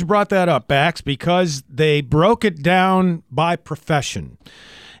 I'm glad you brought that up, Bax, because they broke it down by profession.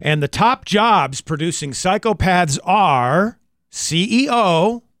 And the top jobs producing psychopaths are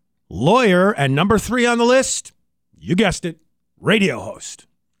CEO, lawyer, and number 3 on the list, you guessed it, radio host.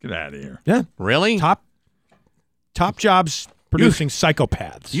 Get out of here. Yeah. Really? Top jobs producing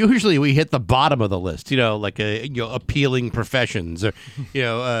psychopaths. Usually we hit the bottom of the list, like appealing professions, or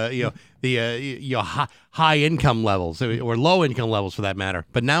high income levels or low income levels for that matter.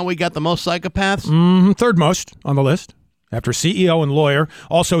 But now we got the most psychopaths. Third most on the list after CEO and lawyer.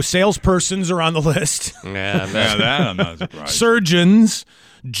 Also, salespersons are on the list. Yeah, that I'm not surprised. Surgeons,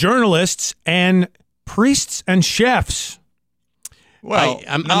 journalists, and priests and chefs. Well,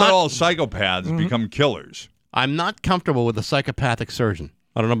 not all psychopaths become killers. I'm not comfortable with a psychopathic surgeon.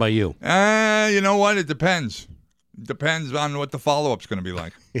 I don't know about you. You know what? It depends. Depends on what the follow-up's going to be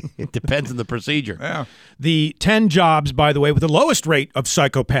like. It depends on the procedure. Yeah. The 10 jobs, by the way, with the lowest rate of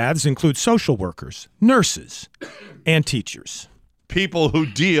psychopaths include social workers, nurses, and teachers. People who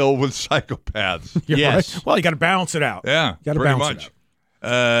deal with psychopaths. Yes. Right? Well, you got to balance it out. Yeah, got to pretty balance much.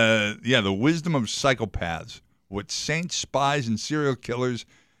 it out. The wisdom of psychopaths. What saints, spies, and serial killers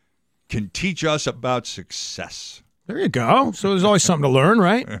can teach us about success. There you go. So there's always something to learn,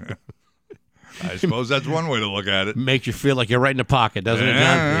 right? I suppose that's one way to look at it. Makes you feel like you're right in the pocket, doesn't it, John?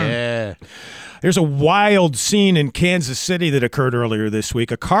 Yeah. There's a wild scene in Kansas City that occurred earlier this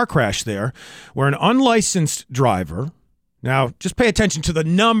week, a car crash there where an unlicensed driver, now just pay attention to the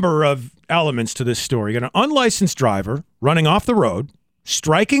number of elements to this story. You got an unlicensed driver running off the road,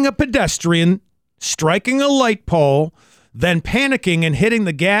 striking a pedestrian, striking a light pole, then panicking and hitting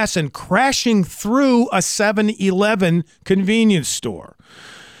the gas and crashing through a 7-Eleven convenience store,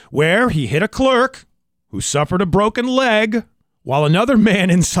 where he hit a clerk who suffered a broken leg while another man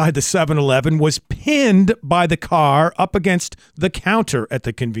inside the 7-Eleven was pinned by the car up against the counter at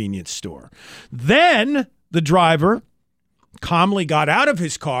the convenience store. Then the driver calmly got out of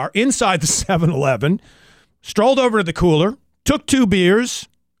his car inside the 7-Eleven, strolled over to the cooler, took 2 beers,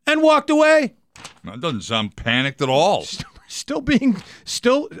 and walked away. That doesn't sound panicked at all.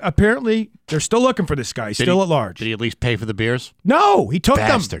 Apparently, they're still looking for this guy, still at large. Did he at least pay for the beers? No, he took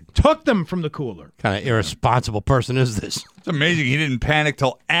Bastard. them. Took them from the cooler. Kind of irresponsible person is this? It's amazing he didn't panic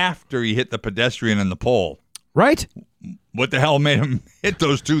till after he hit the pedestrian and the pole. Right? What the hell made him hit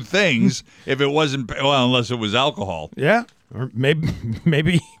those 2 things if it wasn't, well, unless it was alcohol? Yeah, or maybe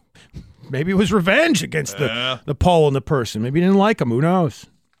it was revenge against the pole and the person. Maybe he didn't like him. Who knows?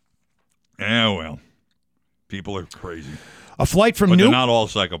 Yeah, well, people are crazy. A flight from they're not all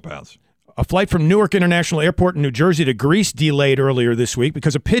psychopaths. A flight from Newark International Airport in New Jersey to Greece delayed earlier this week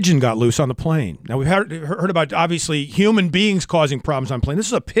because a pigeon got loose on the plane. Now, we've heard about, obviously, human beings causing problems on planes. This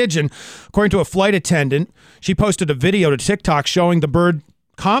is a pigeon. According to a flight attendant, she posted a video to TikTok showing the bird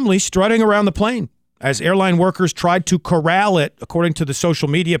calmly strutting around the plane as airline workers tried to corral it. According to the social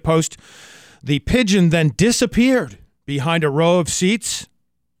media post, the pigeon then disappeared behind a row of seats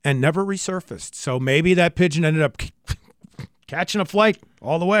and never resurfaced. So maybe that pigeon ended up catching a flight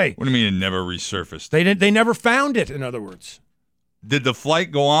all the way. What do you mean it never resurfaced? They never found it, in other words. Did the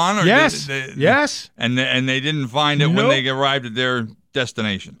flight go on? Or yes. Yes. And they didn't find it when they arrived at their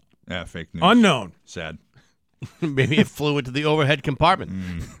destination. Yeah, fake news. Unknown. Sad. Maybe it flew into the overhead compartment.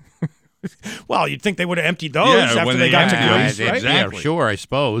 Well, you'd think they would have emptied those after they got to Greece, right? Exactly. Yeah, sure, I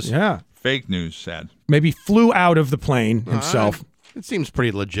suppose. Yeah. Fake news, sad. Maybe flew out of the plane himself. It seems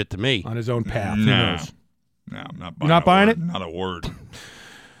pretty legit to me. On his own path. No. Who knows? No, I'm not buying You're not buying word. it? Not a word.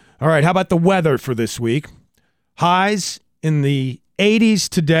 All right, how about the weather for this week? Highs in the 80s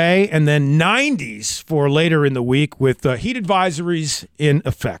today and then 90s for later in the week with heat advisories in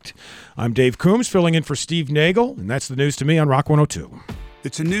effect. I'm Dave Coombs filling in for Steve Nagel, and that's the news to me on Rock 102.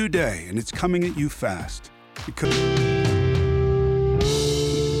 It's a new day, and it's coming at you fast.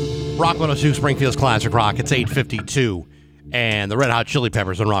 Rock 102, Springfield's Classic Rock. It's 8:52, and the Red Hot Chili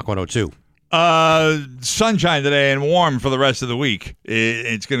Peppers on Rock 102. Sunshine today and warm for the rest of the week.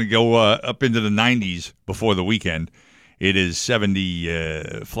 It's going to go up into the 90s before the weekend. It is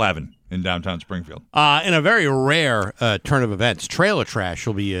 70 Flavin in downtown Springfield. In a very rare turn of events, Trailer Trash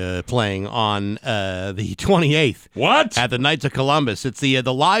will be playing on the 28th. What? At the Knights of Columbus. It's the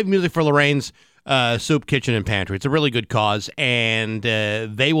live music for Lorraine's Soup Kitchen and Pantry. It's a really good cause, and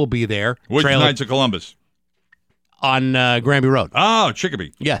they will be there. Which Knights of Columbus? On Granby Road. Oh,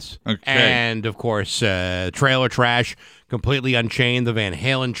 Chicopee. Yes. Okay. And, of course, Trailer Trash, Completely Unchained, the Van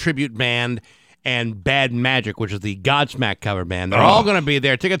Halen tribute band, and Bad Magic, which is the Godsmack cover band. They're all going to be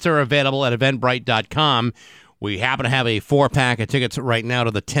there. Tickets are available at eventbrite.com. We happen to have a 4-pack of tickets right now to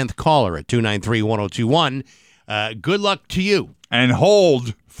the 10th caller at 293-1021. Good luck to you. And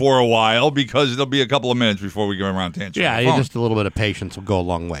hold for a while because it'll be a couple of minutes before we go around to answer the phone. Just a little bit of patience will go a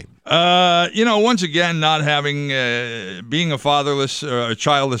long way. Once again, not having, being a fatherless, a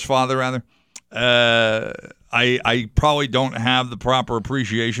childless father, rather, I probably don't have the proper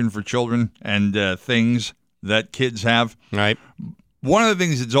appreciation for children and things that kids have. Right. One of the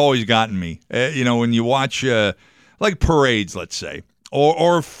things that's always gotten me, when you watch like parades, let's say,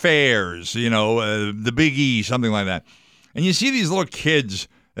 or fairs, the Big E, something like that, and you see these little kids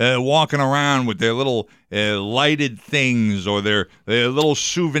walking around with their little lighted things or their little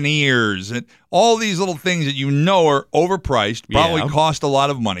souvenirs and all these little things that are overpriced, probably cost a lot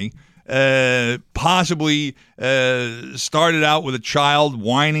of money. Possibly started out with a child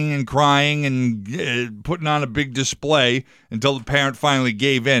whining and crying and putting on a big display until the parent finally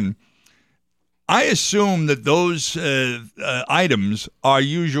gave in. I assume that those items are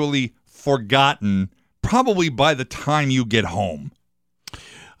usually forgotten probably by the time you get home.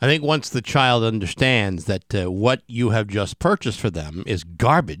 I think once the child understands that what you have just purchased for them is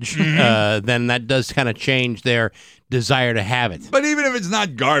garbage, then that does kind of change their desire to have it. But even if it's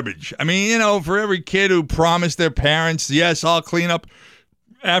not garbage, I mean, for every kid who promised their parents, yes, I'll clean up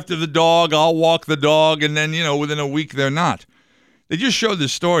after the dog, I'll walk the dog, and then, within a week they're not. They just showed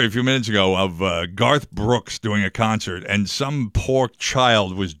this story a few minutes ago of Garth Brooks doing a concert, and some poor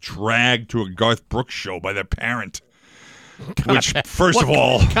child was dragged to a Garth Brooks show by their parent. Which, first of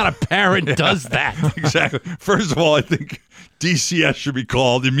all... What kind of parent does that? Exactly. First of all, I think DCS should be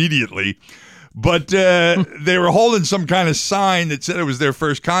called immediately. But they were holding some kind of sign that said it was their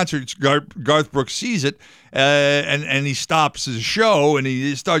first concert. Garth Brooks sees it, and he stops his show, and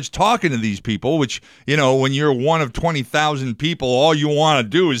he starts talking to these people, which, when you're one of 20,000 people, all you want to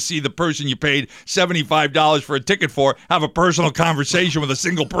do is see the person you paid $75 for a ticket for have a personal conversation with a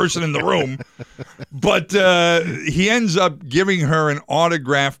single person in the room. But he ends up giving her an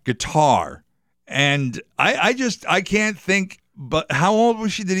autographed guitar. And I can't think, but how old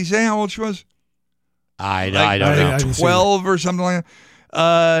was she? Did he say how old she was? I don't know. 12 or something like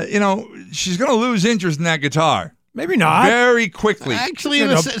that. She's going to lose interest in that guitar. Maybe not. Very quickly. Actually,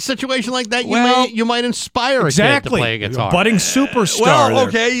 in a situation like that, you might inspire a kid to play a guitar. A budding superstar. Well,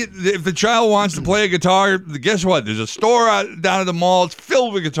 okay, if the child wants to play a guitar, guess what? There's a store down at the mall. It's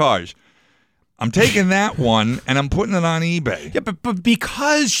filled with guitars. I'm taking that one, and I'm putting it on eBay. Yeah, but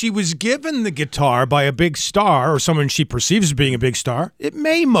because she was given the guitar by a big star or someone she perceives as being a big star, it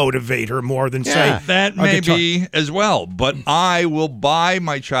may motivate her more than, say, that may be as well. But I will buy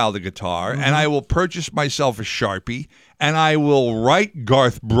my child a guitar, and I will purchase myself a Sharpie, and I will write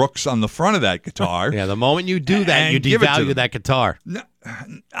Garth Brooks on the front of that guitar. Yeah, the moment you do that, you devalue that guitar. No,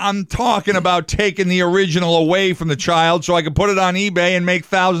 I'm talking about taking the original away from the child so I can put it on eBay and make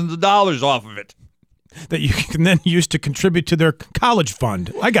thousands of dollars off of it. That you can then use to contribute to their college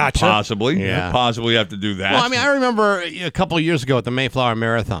fund. I gotcha. Possibly. Yeah. Possibly have to do that. Well, I remember a couple of years ago at the Mayflower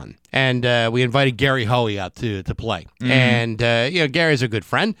Marathon, and we invited Gary Hoey out to play. Mm-hmm. And, Gary's a good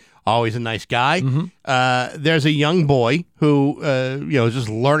friend, always a nice guy. Mm-hmm. There's a young boy who, is just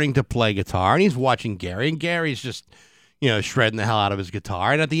learning to play guitar, and he's watching Gary, and Gary's just, shredding the hell out of his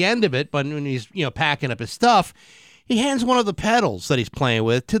guitar. And at the end of it, when he's, packing up his stuff, he hands one of the pedals that he's playing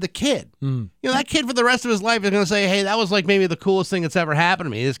with to the kid. That kid for the rest of his life is going to say, hey, that was like maybe the coolest thing that's ever happened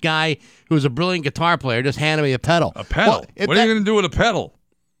to me. This guy who's a brilliant guitar player just handed me a pedal. A pedal? What are you going to do with a pedal?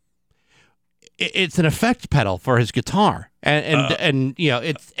 It's an effects pedal for his guitar. And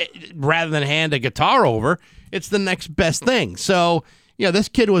it's rather than hand a guitar over, it's the next best thing. So, this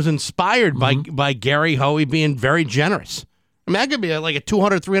kid was inspired by Gary Hoey being very generous. I mean, that could be like a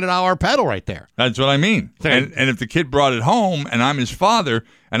 $200, $300 pedal right there. That's what I mean. And if the kid brought it home and I'm his father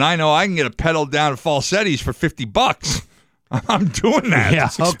and I know I can get a pedal down at Falsetti's for $50, I'm doing that. Yeah,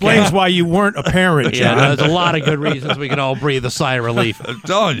 explains why you weren't a parent, John. Yeah, there's a lot of good reasons we can all breathe a sigh of relief. I'm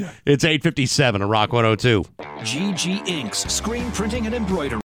telling you. It's 8:57 on Rock 102. GG Inks, screen printing and embroidery.